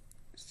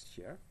is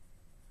here.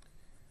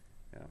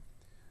 Yeah.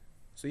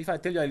 So if I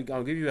tell you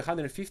I'll give you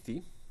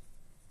 150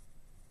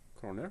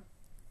 kroner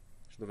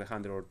instead of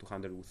 100 or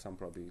 200 with some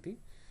probability,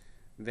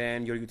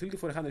 then your utility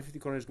for 150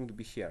 kroner is going to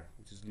be here,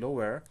 which is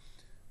lower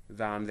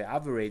than the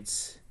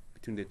average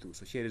between the two.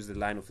 So here is the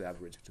line of the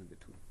average between the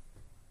two.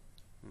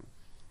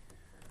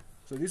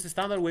 So this is a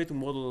standard way to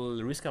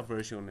model risk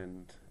aversion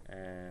and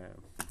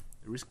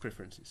risk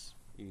preferences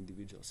in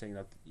individuals, saying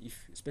that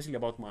especially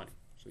about money.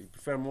 So you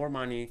prefer more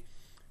money,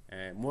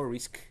 more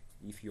risk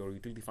if your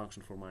utility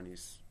function for money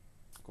is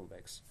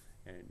convex,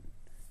 and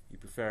you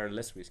prefer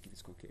less risk if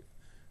it's concave.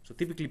 So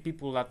typically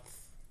people that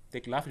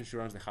take life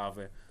insurance, they have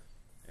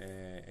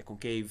a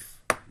concave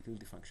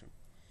utility function,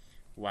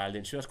 while the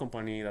insurance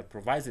company that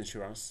provides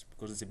insurance,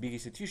 because it's a big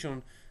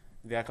institution,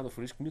 they are kind of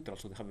risk neutral,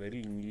 so they have a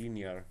really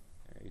linear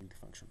utility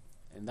function,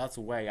 and that's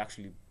why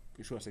actually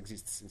insurance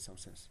exists in some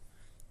sense.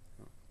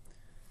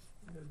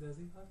 Does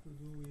it have to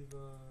do with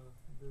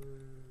the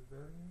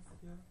variance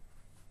here?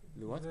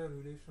 The what? Is there a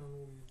relation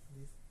with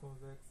this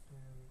convex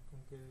and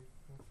concave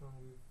function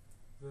with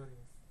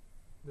variance?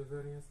 The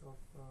variance of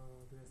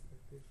the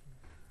expectation.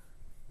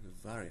 The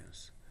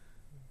variance.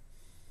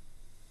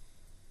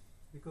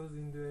 Because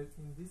in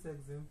this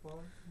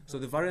example, So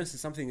the variance is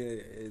something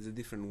is a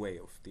different way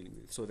of dealing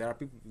with it. So there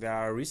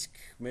are risk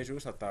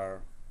measures that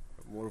are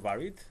more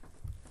varied.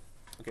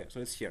 Okay, so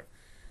it's here.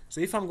 So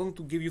if I'm going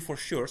to give you for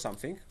sure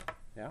something,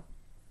 yeah.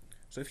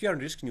 So if you are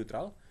risk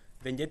neutral,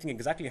 then getting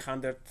exactly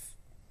 100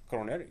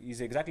 kroner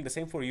is exactly the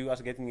same for you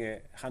as getting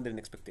 100 in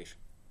expectation.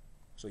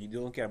 So you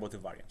don't care about the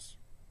variance.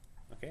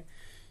 Okay.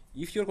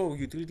 If your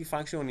utility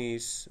function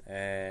is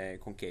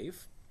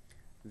concave,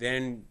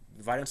 then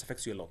the variance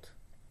affects you a lot.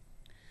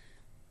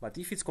 But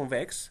if it's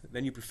convex,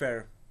 then you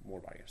prefer more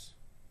variance.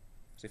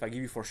 So if I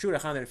give you for sure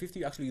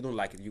 150, actually you don't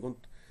like it. You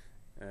want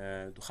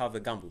to have a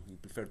gamble. You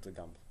prefer the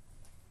gamble.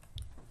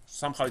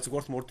 Somehow it's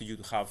worth more to you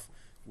to have,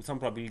 with some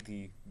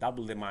probability,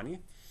 double the money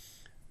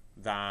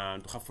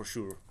than to have for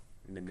sure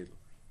in the middle.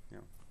 Yeah.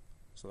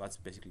 So that's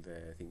basically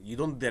the thing. You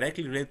don't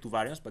directly relate to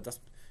variance, but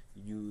just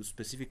you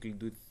specifically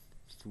do it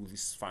through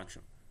this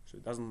function. So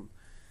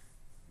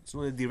it's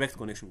not a direct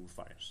connection with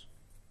variance.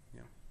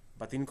 Yeah.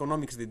 But in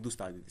economics, they do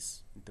study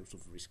this in terms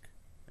of risk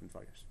and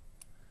variance.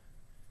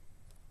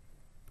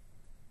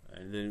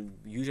 And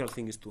the usual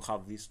thing is to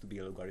have this to be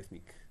a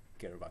logarithmic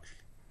curve,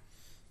 actually,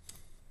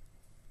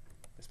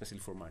 especially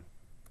for money.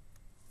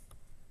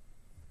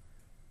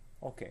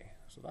 Okay,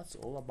 so that's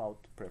all about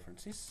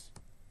preferences.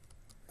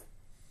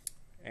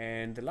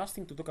 And the last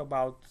thing to talk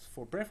about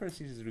for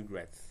preferences is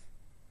regret.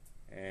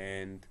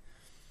 And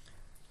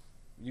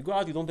you go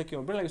out, you don't take your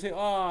umbrella, you say,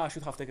 oh, I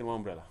should have taken one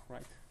umbrella,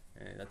 right?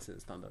 That's a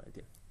standard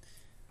idea.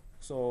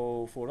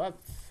 So for that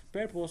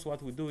purpose,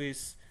 what we do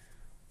is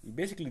we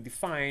basically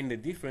define the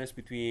difference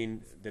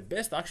between the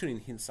best action in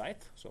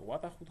hindsight, so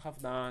what I would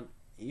have done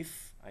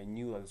if I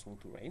knew that it's going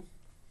to rain,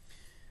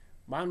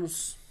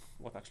 minus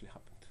what actually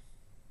happened.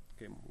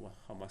 Okay,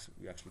 how much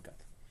we actually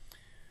got.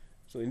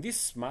 So in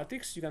this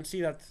matrix, you can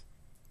see that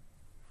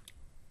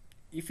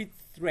if it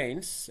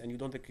rains and you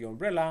don't take your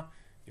umbrella,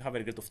 you have a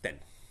regret of 10.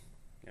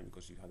 Yeah,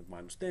 because you had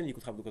minus 10, you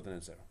could have gotten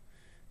a 0.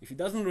 If it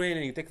doesn't rain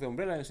and you take the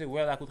umbrella and you say,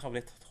 well, I could have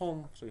left at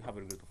home, so you have a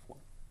regret of 1.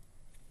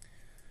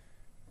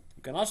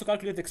 You can also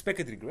calculate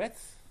expected regret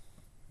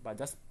by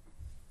just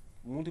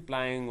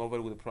multiplying over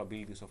with the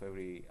probabilities of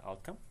every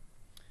outcome.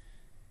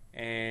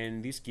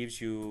 And this gives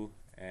you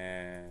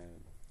an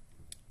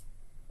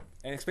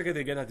expected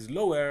regret that is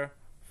lower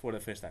for the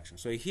first action.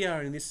 So here,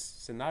 in this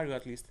scenario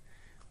at least,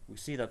 we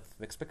see that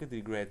the expected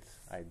regret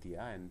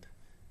idea and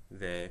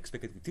the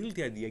expected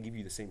utility idea give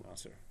you the same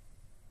answer.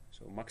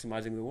 So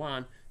maximizing the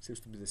one seems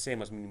to be the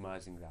same as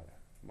minimizing the other.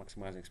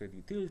 Maximizing expected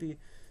utility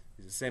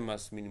is the same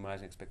as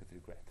minimizing expected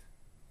regret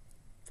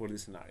for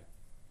this scenario.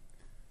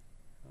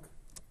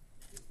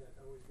 Is that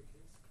always the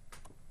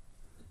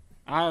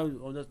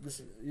case?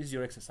 This is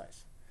your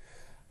exercise.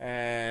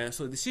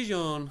 So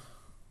decision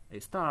A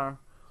star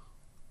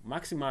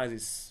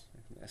maximizes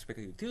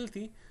expected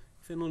utility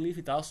if and only if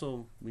it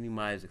also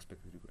minimizes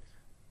expected regret.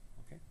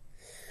 Okay.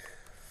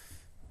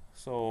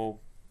 So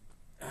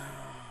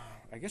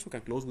I guess we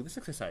can close with this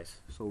exercise.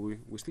 So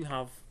we still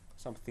have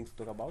some things to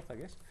talk about, I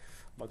guess,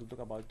 but we'll talk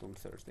about it on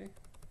Thursday,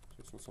 so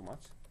it's not so much.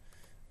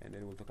 And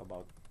then we'll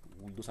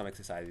do some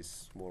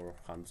exercises more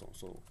hands-on.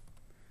 So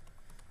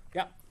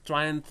yeah,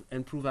 try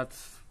and prove that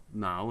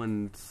now,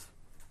 and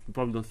you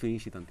probably don't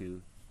finish it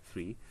until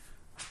 3.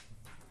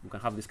 We can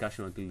have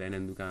discussion until then,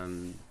 and you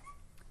can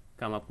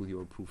come up with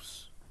your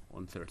proofs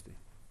on Thursday.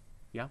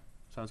 Yeah,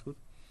 sounds good?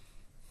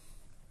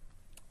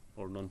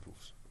 Or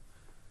non-proofs.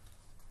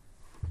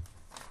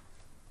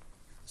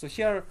 So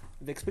here,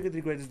 the expected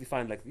regret is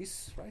defined like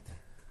this, right?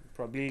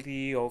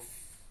 Probability of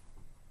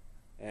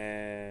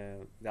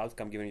the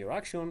outcome given your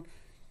action.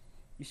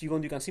 If you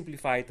want, you can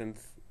simplify it and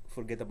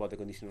forget about the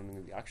condition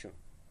on the action,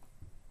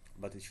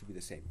 but it should be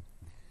the same.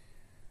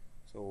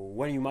 So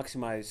when you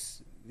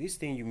maximize this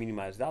thing, you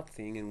minimize that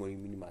thing, and when you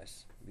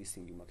minimize this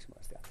thing, you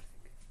maximize the other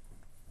thing.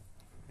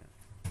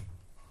 Yeah.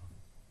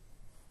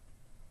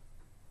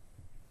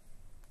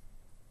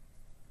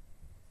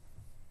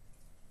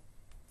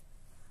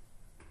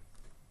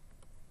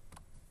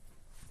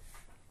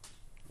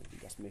 Let me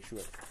just make sure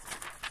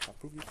I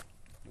approve it.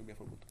 Maybe I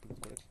forgot to put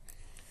it correctly.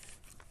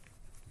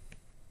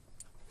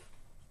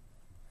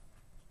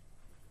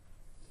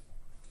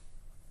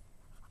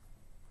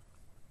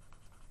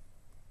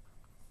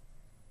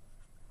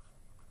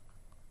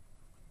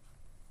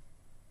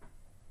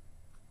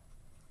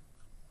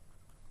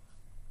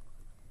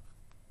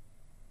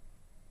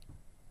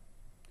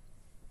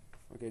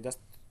 Okay, just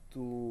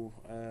to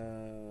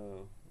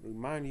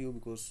remind you,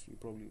 because you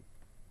probably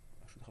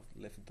I should have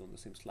left it on the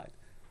same slide.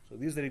 So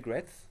this is the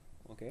regret,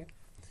 okay?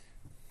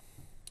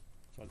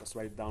 So I'll just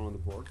write it down on the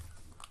board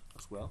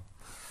as well.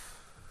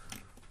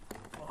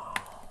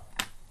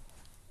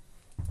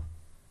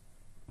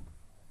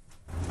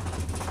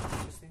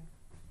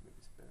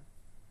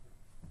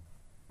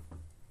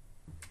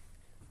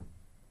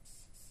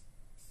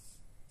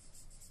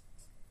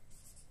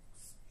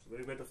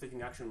 event of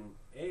taking action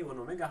A, when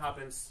omega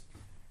happens,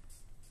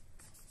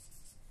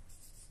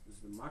 this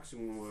is the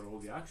maximum where all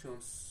the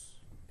actions.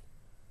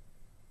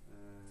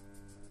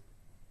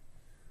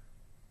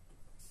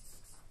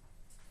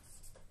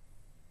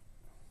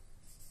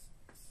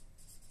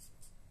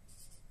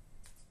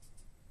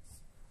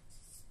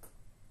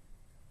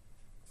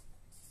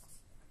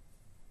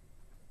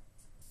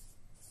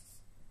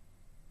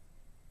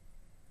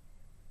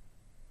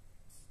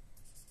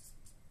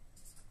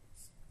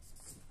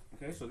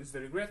 Okay, so this is the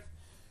regret,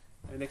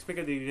 and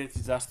expected regret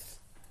is just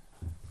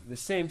the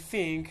same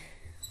thing,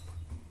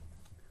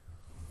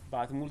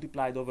 but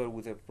multiplied over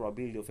with the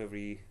probability of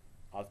every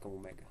outcome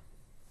omega.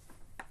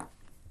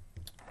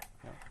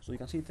 Yeah. So you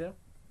can see it there.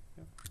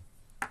 Yeah.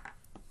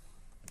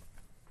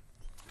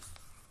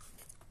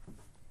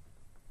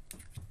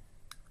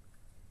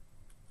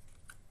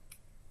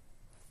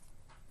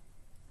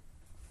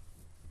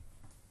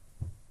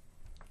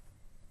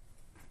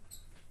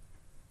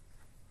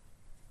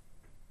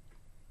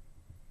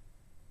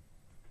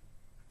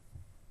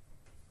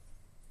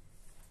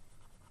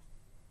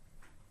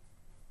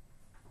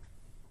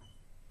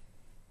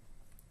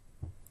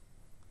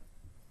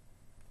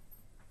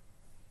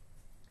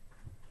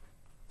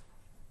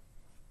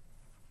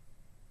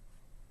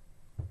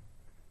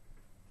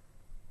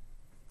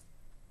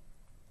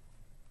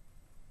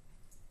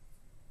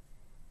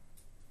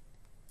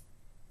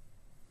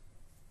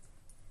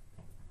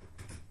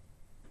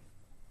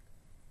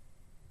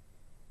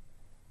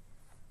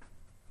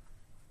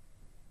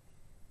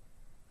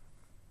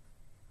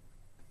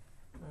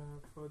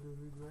 For the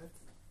regret,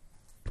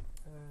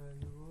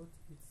 you wrote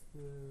it's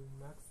the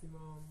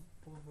maximum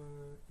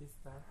over A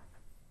star.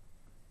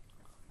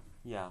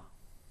 Yeah.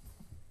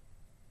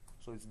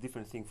 So it's a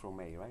different thing from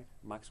A, right?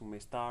 Maximum A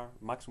star,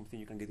 maximum thing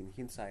you can get in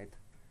hindsight,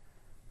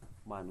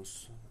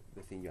 minus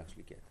the thing you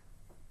actually get.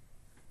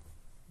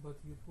 But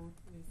you put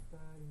A star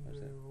in That's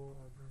the it. row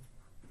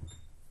again.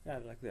 Yeah,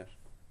 like there.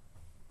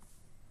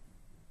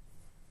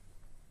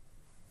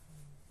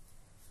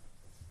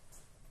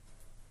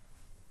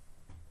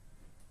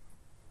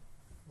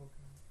 Okay.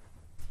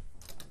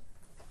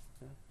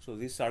 Yeah. So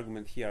this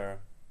argument here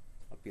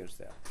appears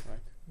there, right?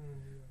 Yeah.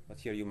 But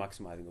here you're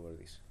maximizing over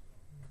this.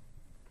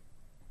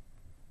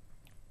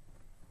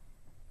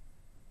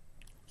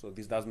 So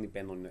this doesn't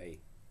depend on A.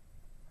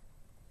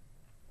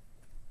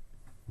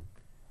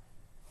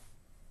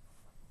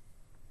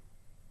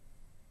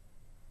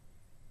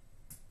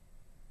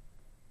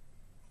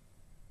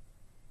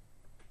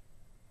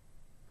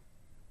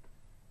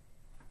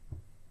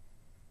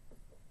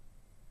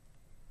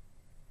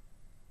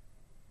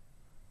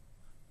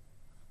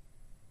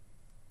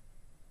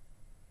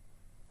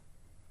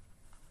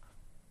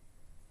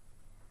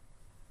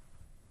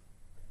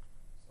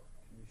 So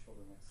can you show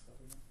the next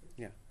study now, please?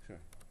 Yeah, sure.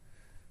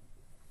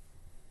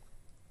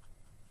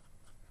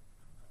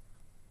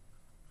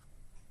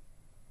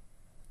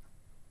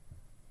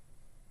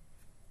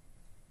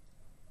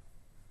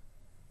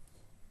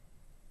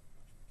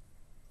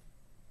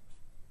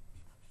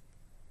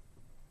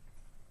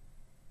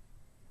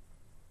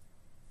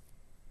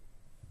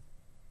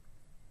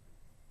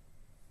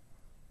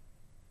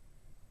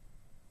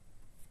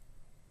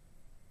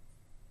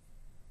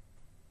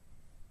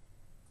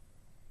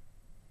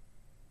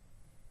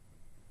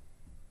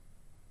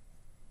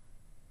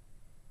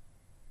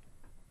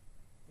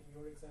 In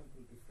your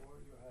example before,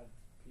 you had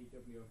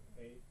PW of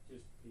A,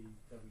 just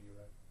PW,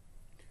 right?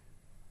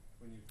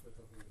 When you were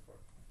talking before.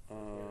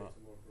 Here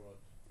it's more broad.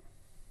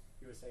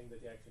 You were saying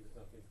that the action does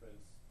not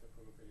influence the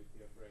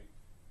probability of range.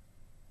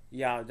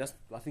 Yeah, just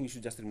I think you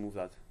should just remove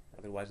that.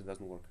 Otherwise, it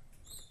doesn't work.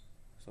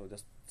 So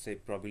just say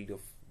probability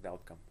of the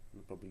outcome,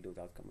 the probability of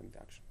the outcome and the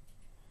action.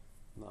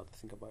 Now to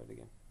think about it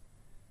again.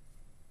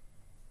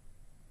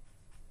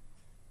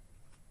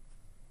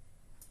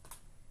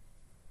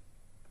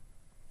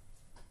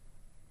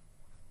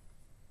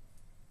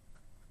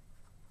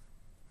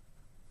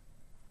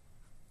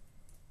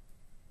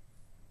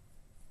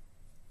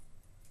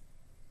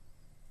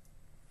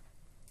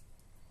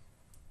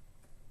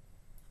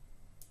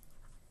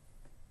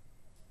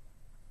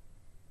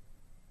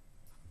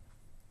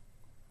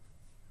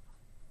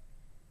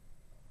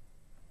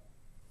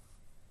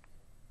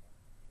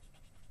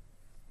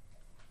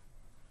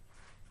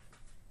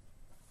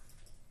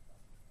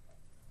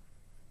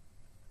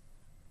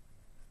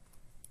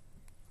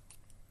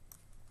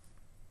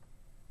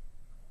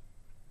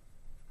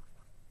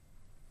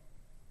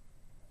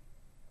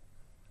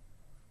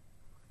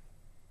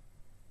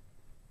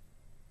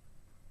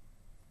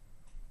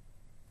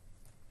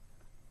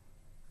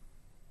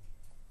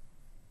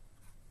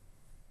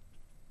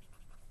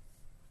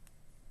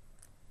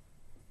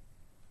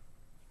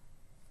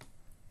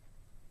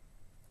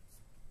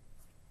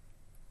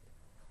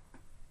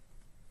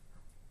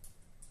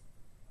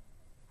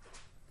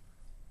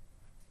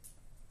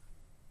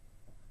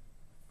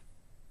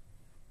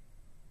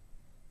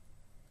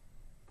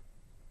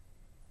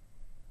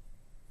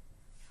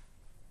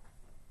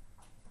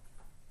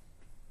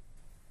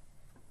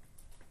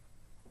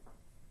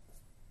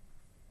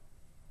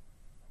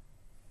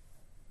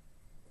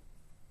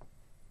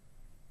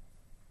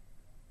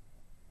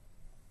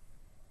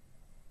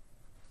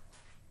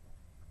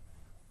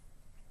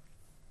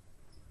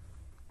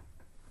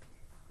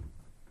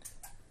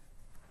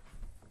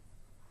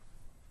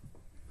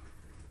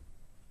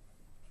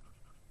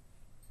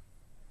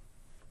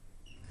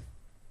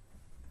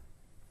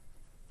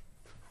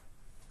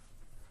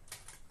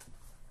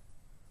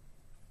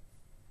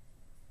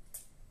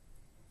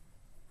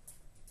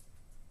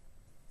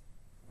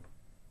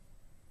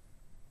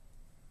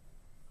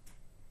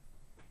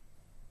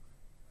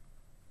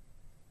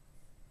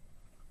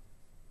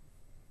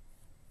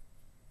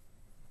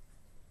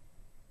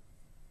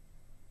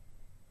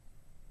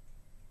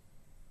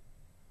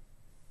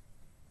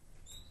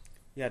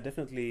 Yeah,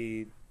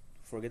 definitely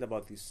forget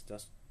about this.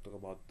 Just talk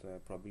about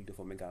probability of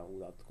omega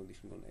without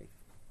conditioning on A.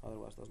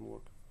 Otherwise, it doesn't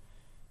work.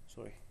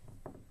 Sorry.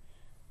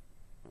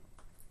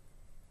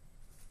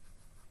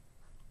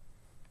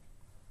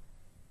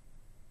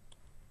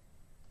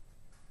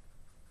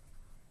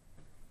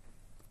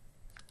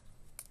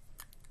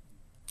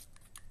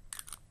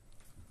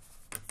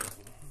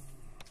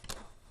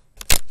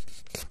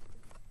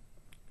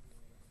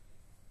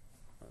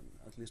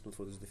 At least not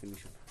for this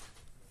definition.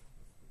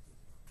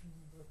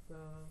 But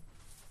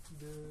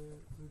the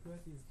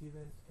regret is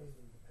given A.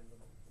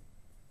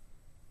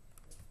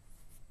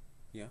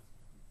 Yeah.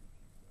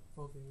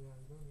 Okay, yeah,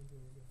 I don't need the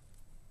regret.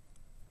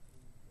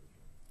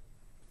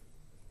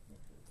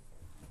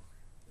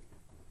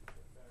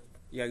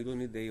 Yeah, you don't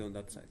need the A on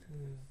that side.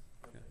 Mm.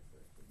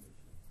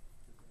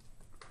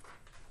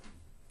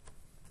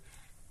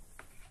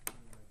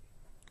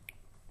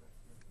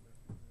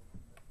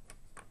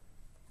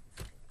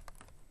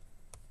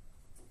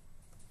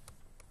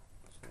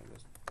 So I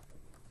guess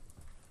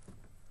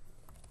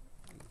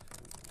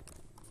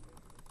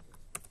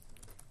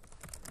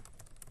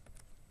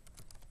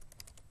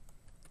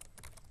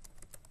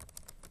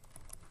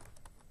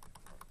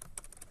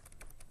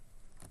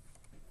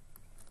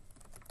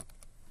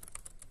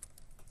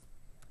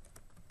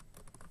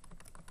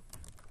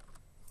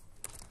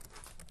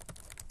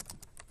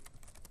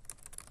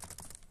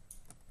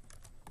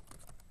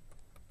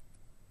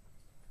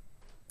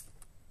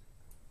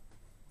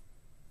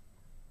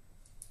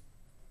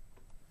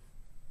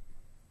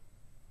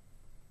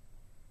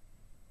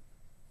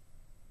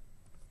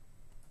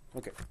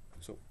okay.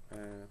 So I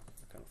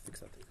kind of fix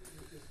that.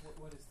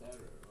 What is the error,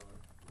 or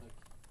like,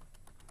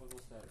 what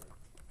was the error?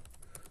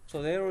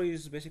 So the error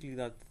is basically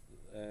that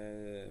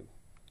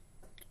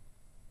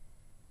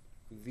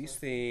this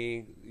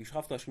thing, you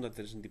have to assume that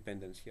there is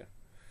independence here.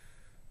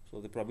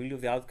 So the probability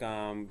of the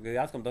outcome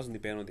doesn't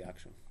depend on the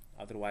action.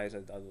 Otherwise,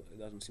 it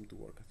doesn't seem to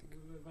work, I think.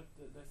 But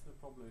that's the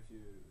problem if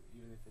you,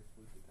 even if it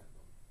would depend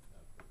on the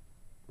outcome.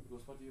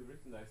 Because what you've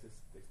written there is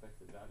the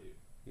expected value,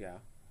 Yeah.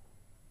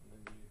 and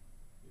then you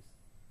just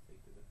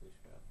take the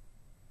definition out.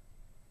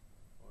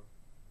 Or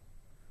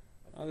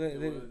I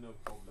think there was no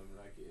problem.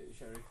 Like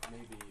Sharif,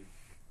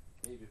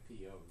 maybe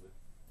P of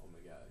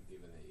omega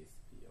given A is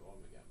P of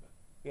omega, but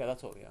Yeah,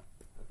 that's all, yeah.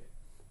 okay.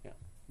 Yeah,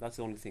 that's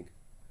the only thing.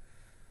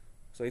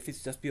 So if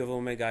it's just P of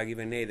omega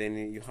given A, then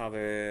you have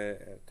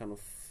a kind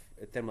of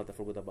a term that I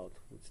forgot about,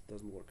 which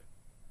doesn't work.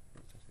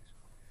 It's just this.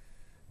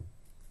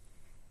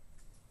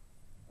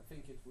 I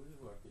think it would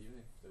work even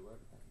if there were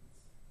dependence.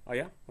 Oh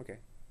yeah? Okay.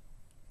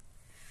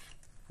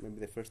 Maybe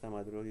the first time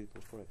I wrote it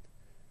was correct.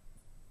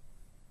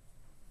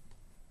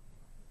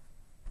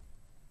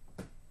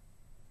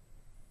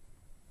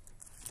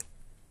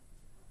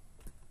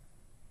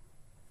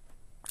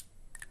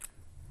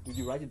 Did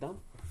you write it down?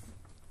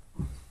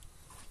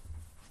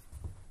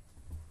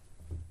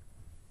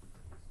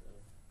 So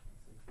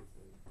since it's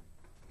a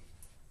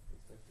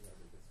expected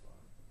value this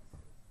one, so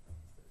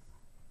that's this.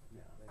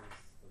 Yeah. Then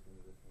it's looking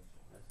at the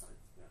definition. That's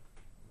fine. Yeah.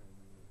 And then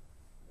you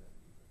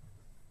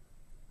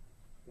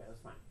Yeah,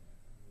 that's fine.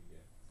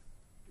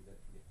 you get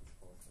this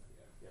constant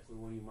here. Yeah, so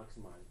when you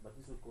maximize, but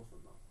this is not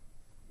constant now.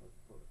 Not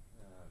product.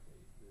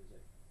 Okay. There is a,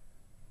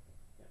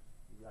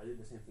 yeah. I did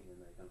the same thing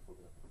and I can't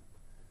forget that.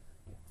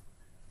 Yeah.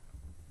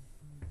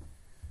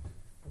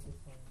 Okay,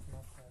 so it's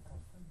not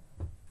constant.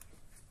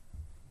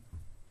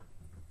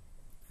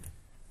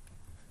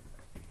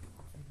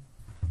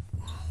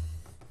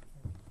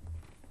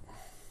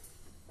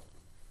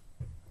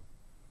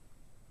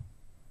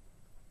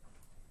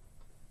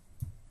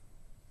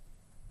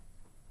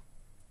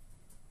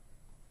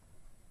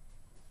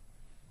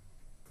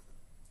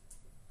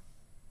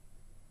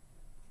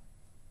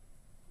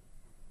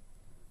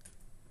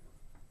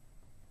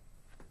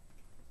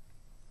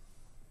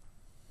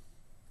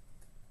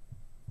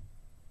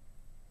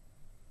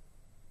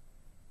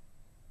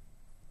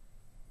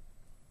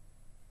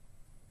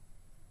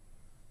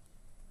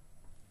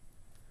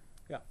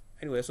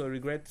 Anyway, so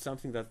regret is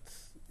something that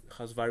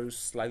has various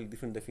slightly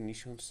different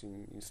definitions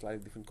in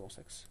slightly different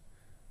contexts.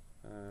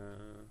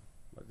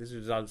 But this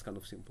result is kind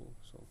of simple.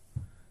 So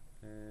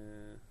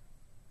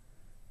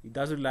it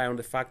does rely on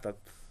the fact that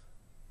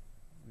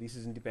this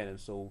is independent.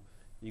 So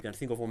you can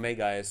think of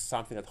omega as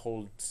something that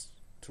holds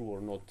true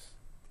or not,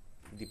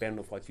 depending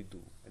on what you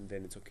do, and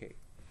then it's okay.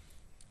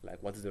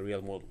 Like, what is the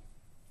real model?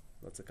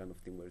 That's the kind of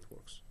thing where it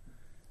works.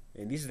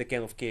 And this is the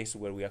kind of case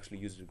where we actually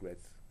use regret.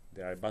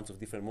 There are a bunch of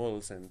different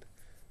models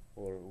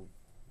or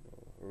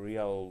the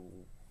real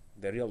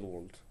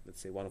world.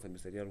 Let's say one of them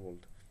is the real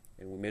world,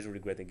 and we measure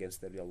regret against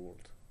the real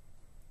world.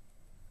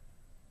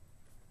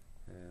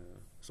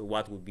 So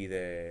what would be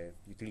the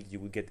utility you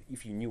would get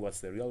if you knew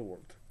what's the real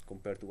world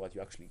compared to what you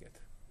actually get?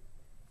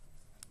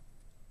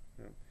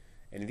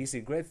 And this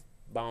regret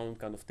bound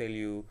kind of tell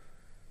you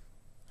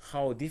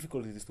how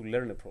difficult it is to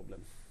learn a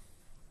problem.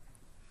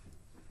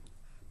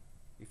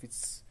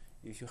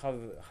 If you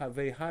have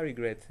very high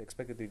regret,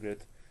 expected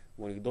regret,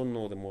 when you don't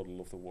know the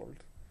model of the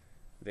world,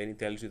 then it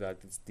tells you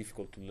that it's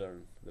difficult to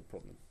learn the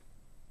problem.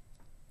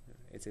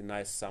 it's a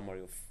nice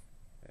summary of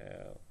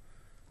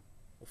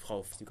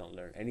how you can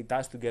learn, and it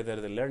ties together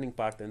the learning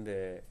part and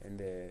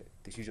the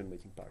decision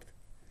making part,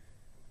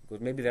 because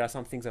maybe there are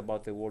some things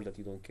about the world that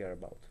you don't care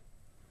about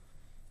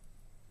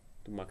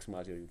to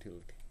maximize your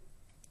utility.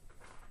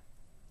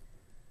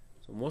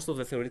 So most of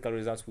the theoretical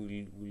results will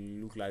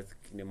look like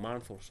in a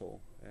month or so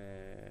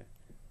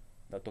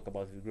that talk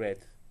about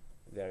regret.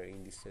 They are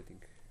in this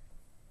setting,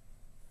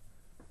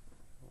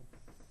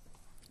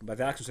 but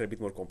the actions are a bit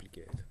more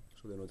complicated,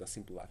 so they're not just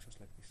simple actions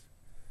like this.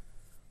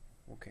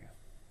 Okay,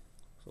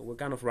 so we're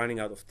kind of running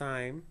out of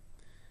time,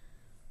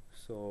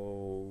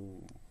 so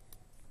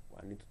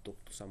I need to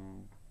talk to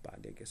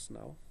somebody, I guess,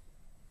 now,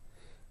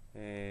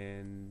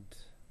 and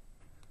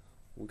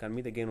we can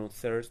meet again on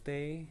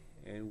Thursday,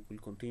 and we'll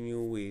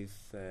continue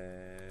with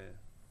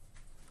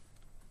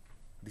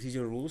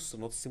decision rules, so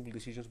not simple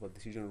decisions, but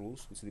decision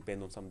rules, which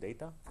depend on some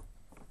data,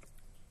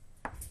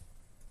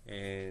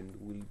 and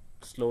we'll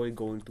slowly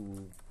go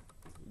into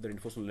the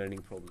reinforcement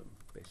learning problem,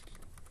 basically.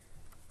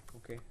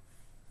 Okay,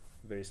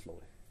 very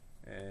slowly,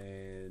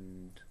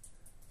 and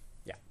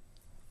yeah,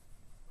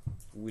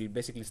 we'll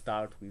basically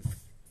start with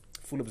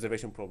full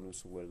observation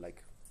problems, where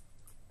like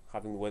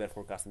having weather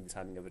forecast and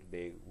deciding every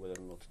day whether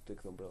or not to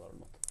take the umbrella or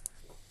not,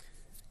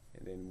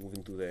 and then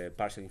moving to the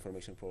partial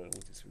information problem,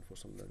 which is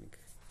reinforcement learning.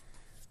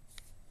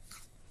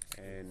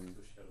 And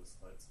share the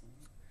slides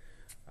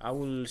now? I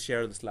will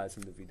share the slides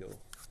in the video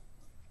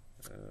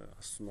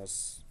as soon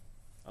as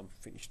I'm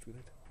finished with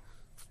it.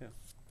 Yeah.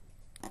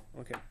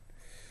 Okay.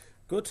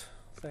 Good.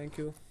 Thank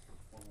you.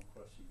 One more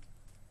question.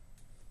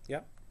 Yeah.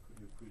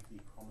 Could you briefly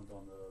comment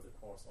on the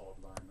course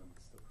outline and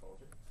the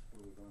project?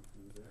 What are we going to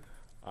do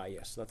there?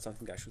 Yes, that's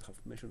something I should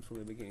have mentioned from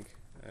the beginning.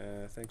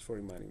 Thanks for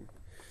reminding me.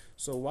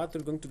 So what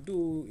we're going to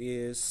do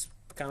is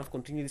kind of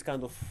continue this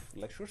kind of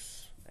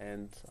lectures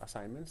and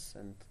assignments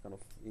and kind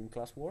of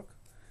in-class work.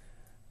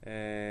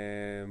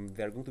 There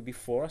are going to be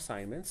 4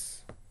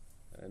 assignments,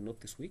 not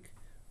this week,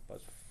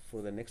 but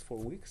for the next 4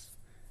 weeks,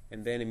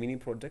 and then a mini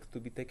project to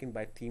be taken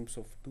by teams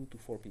of 2 to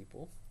 4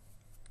 people.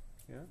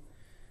 Yeah,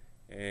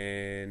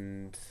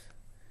 and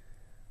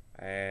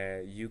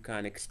you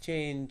can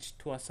exchange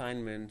 2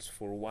 assignments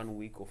for 1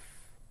 week of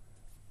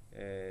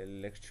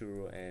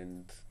lecture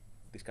and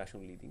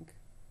discussion leading.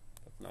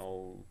 But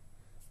now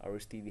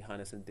Aristide,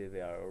 Hannes, and Dave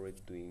are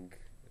already doing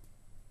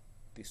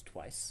this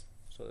twice,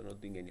 so they're not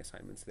doing any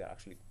assignments. They're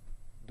actually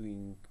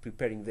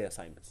preparing the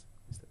assignments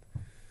instead.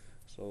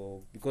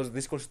 So because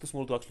this course is too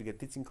small to actually get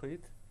teaching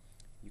credit,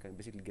 you can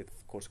basically get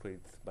course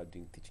credit by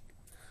doing teaching.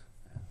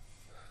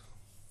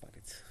 But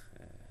it's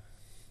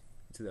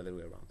the other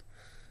way around.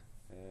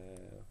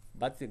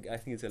 But I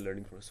think it's a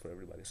learning process for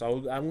everybody.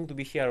 So I'm going to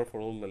be here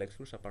for all the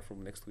lectures, apart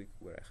from next week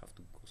where I have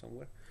to go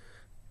somewhere,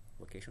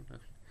 vacation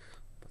actually.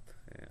 But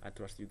I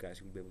trust you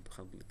guys will be able to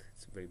handle it.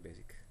 It's very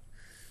basic.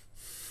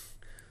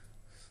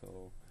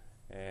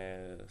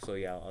 So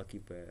yeah, I'll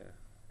keep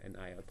an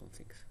eye out on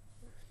things.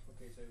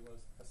 Okay, so it was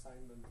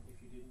assignment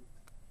if you didn't,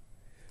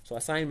 So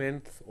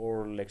assignment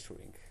or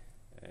lecturing.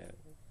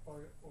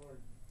 or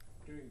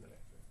during the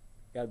lecture.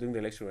 Yeah, doing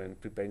the lecture and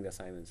preparing the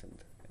assignments and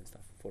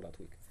stuff for that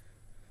week.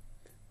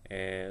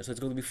 So it's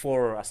going to be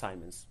 4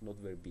 assignments, not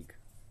very big.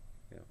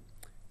 Yeah.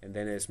 And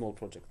then a small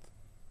project.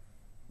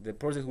 The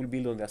project will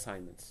build on the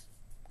assignments,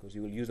 because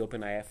you will use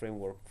OpenAI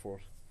framework for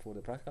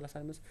the practical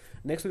assignments.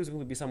 Next week is going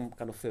to be some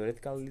kind of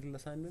theoretical little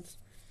assignments,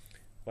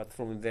 but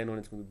from then on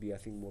it's going to be, I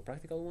think, more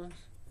practical ones.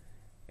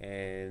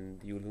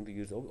 And you're going to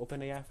use the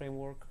OpenAI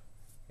framework,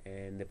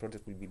 and the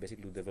project will be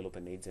basically to develop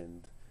an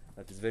agent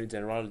that is very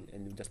general,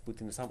 and you just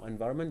put in some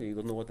environment, and you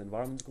don't know what the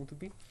environment is going to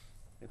be.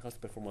 It has to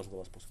perform as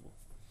well as possible.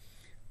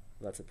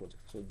 That's the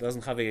project. So it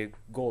doesn't have a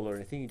goal or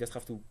anything, you just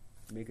have to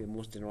make the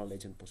most general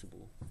agent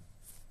possible.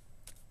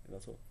 And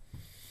that's all.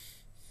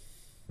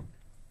 I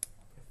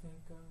think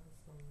some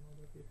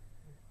other people.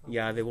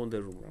 Yeah, they want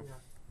the room now. Yeah.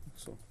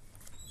 So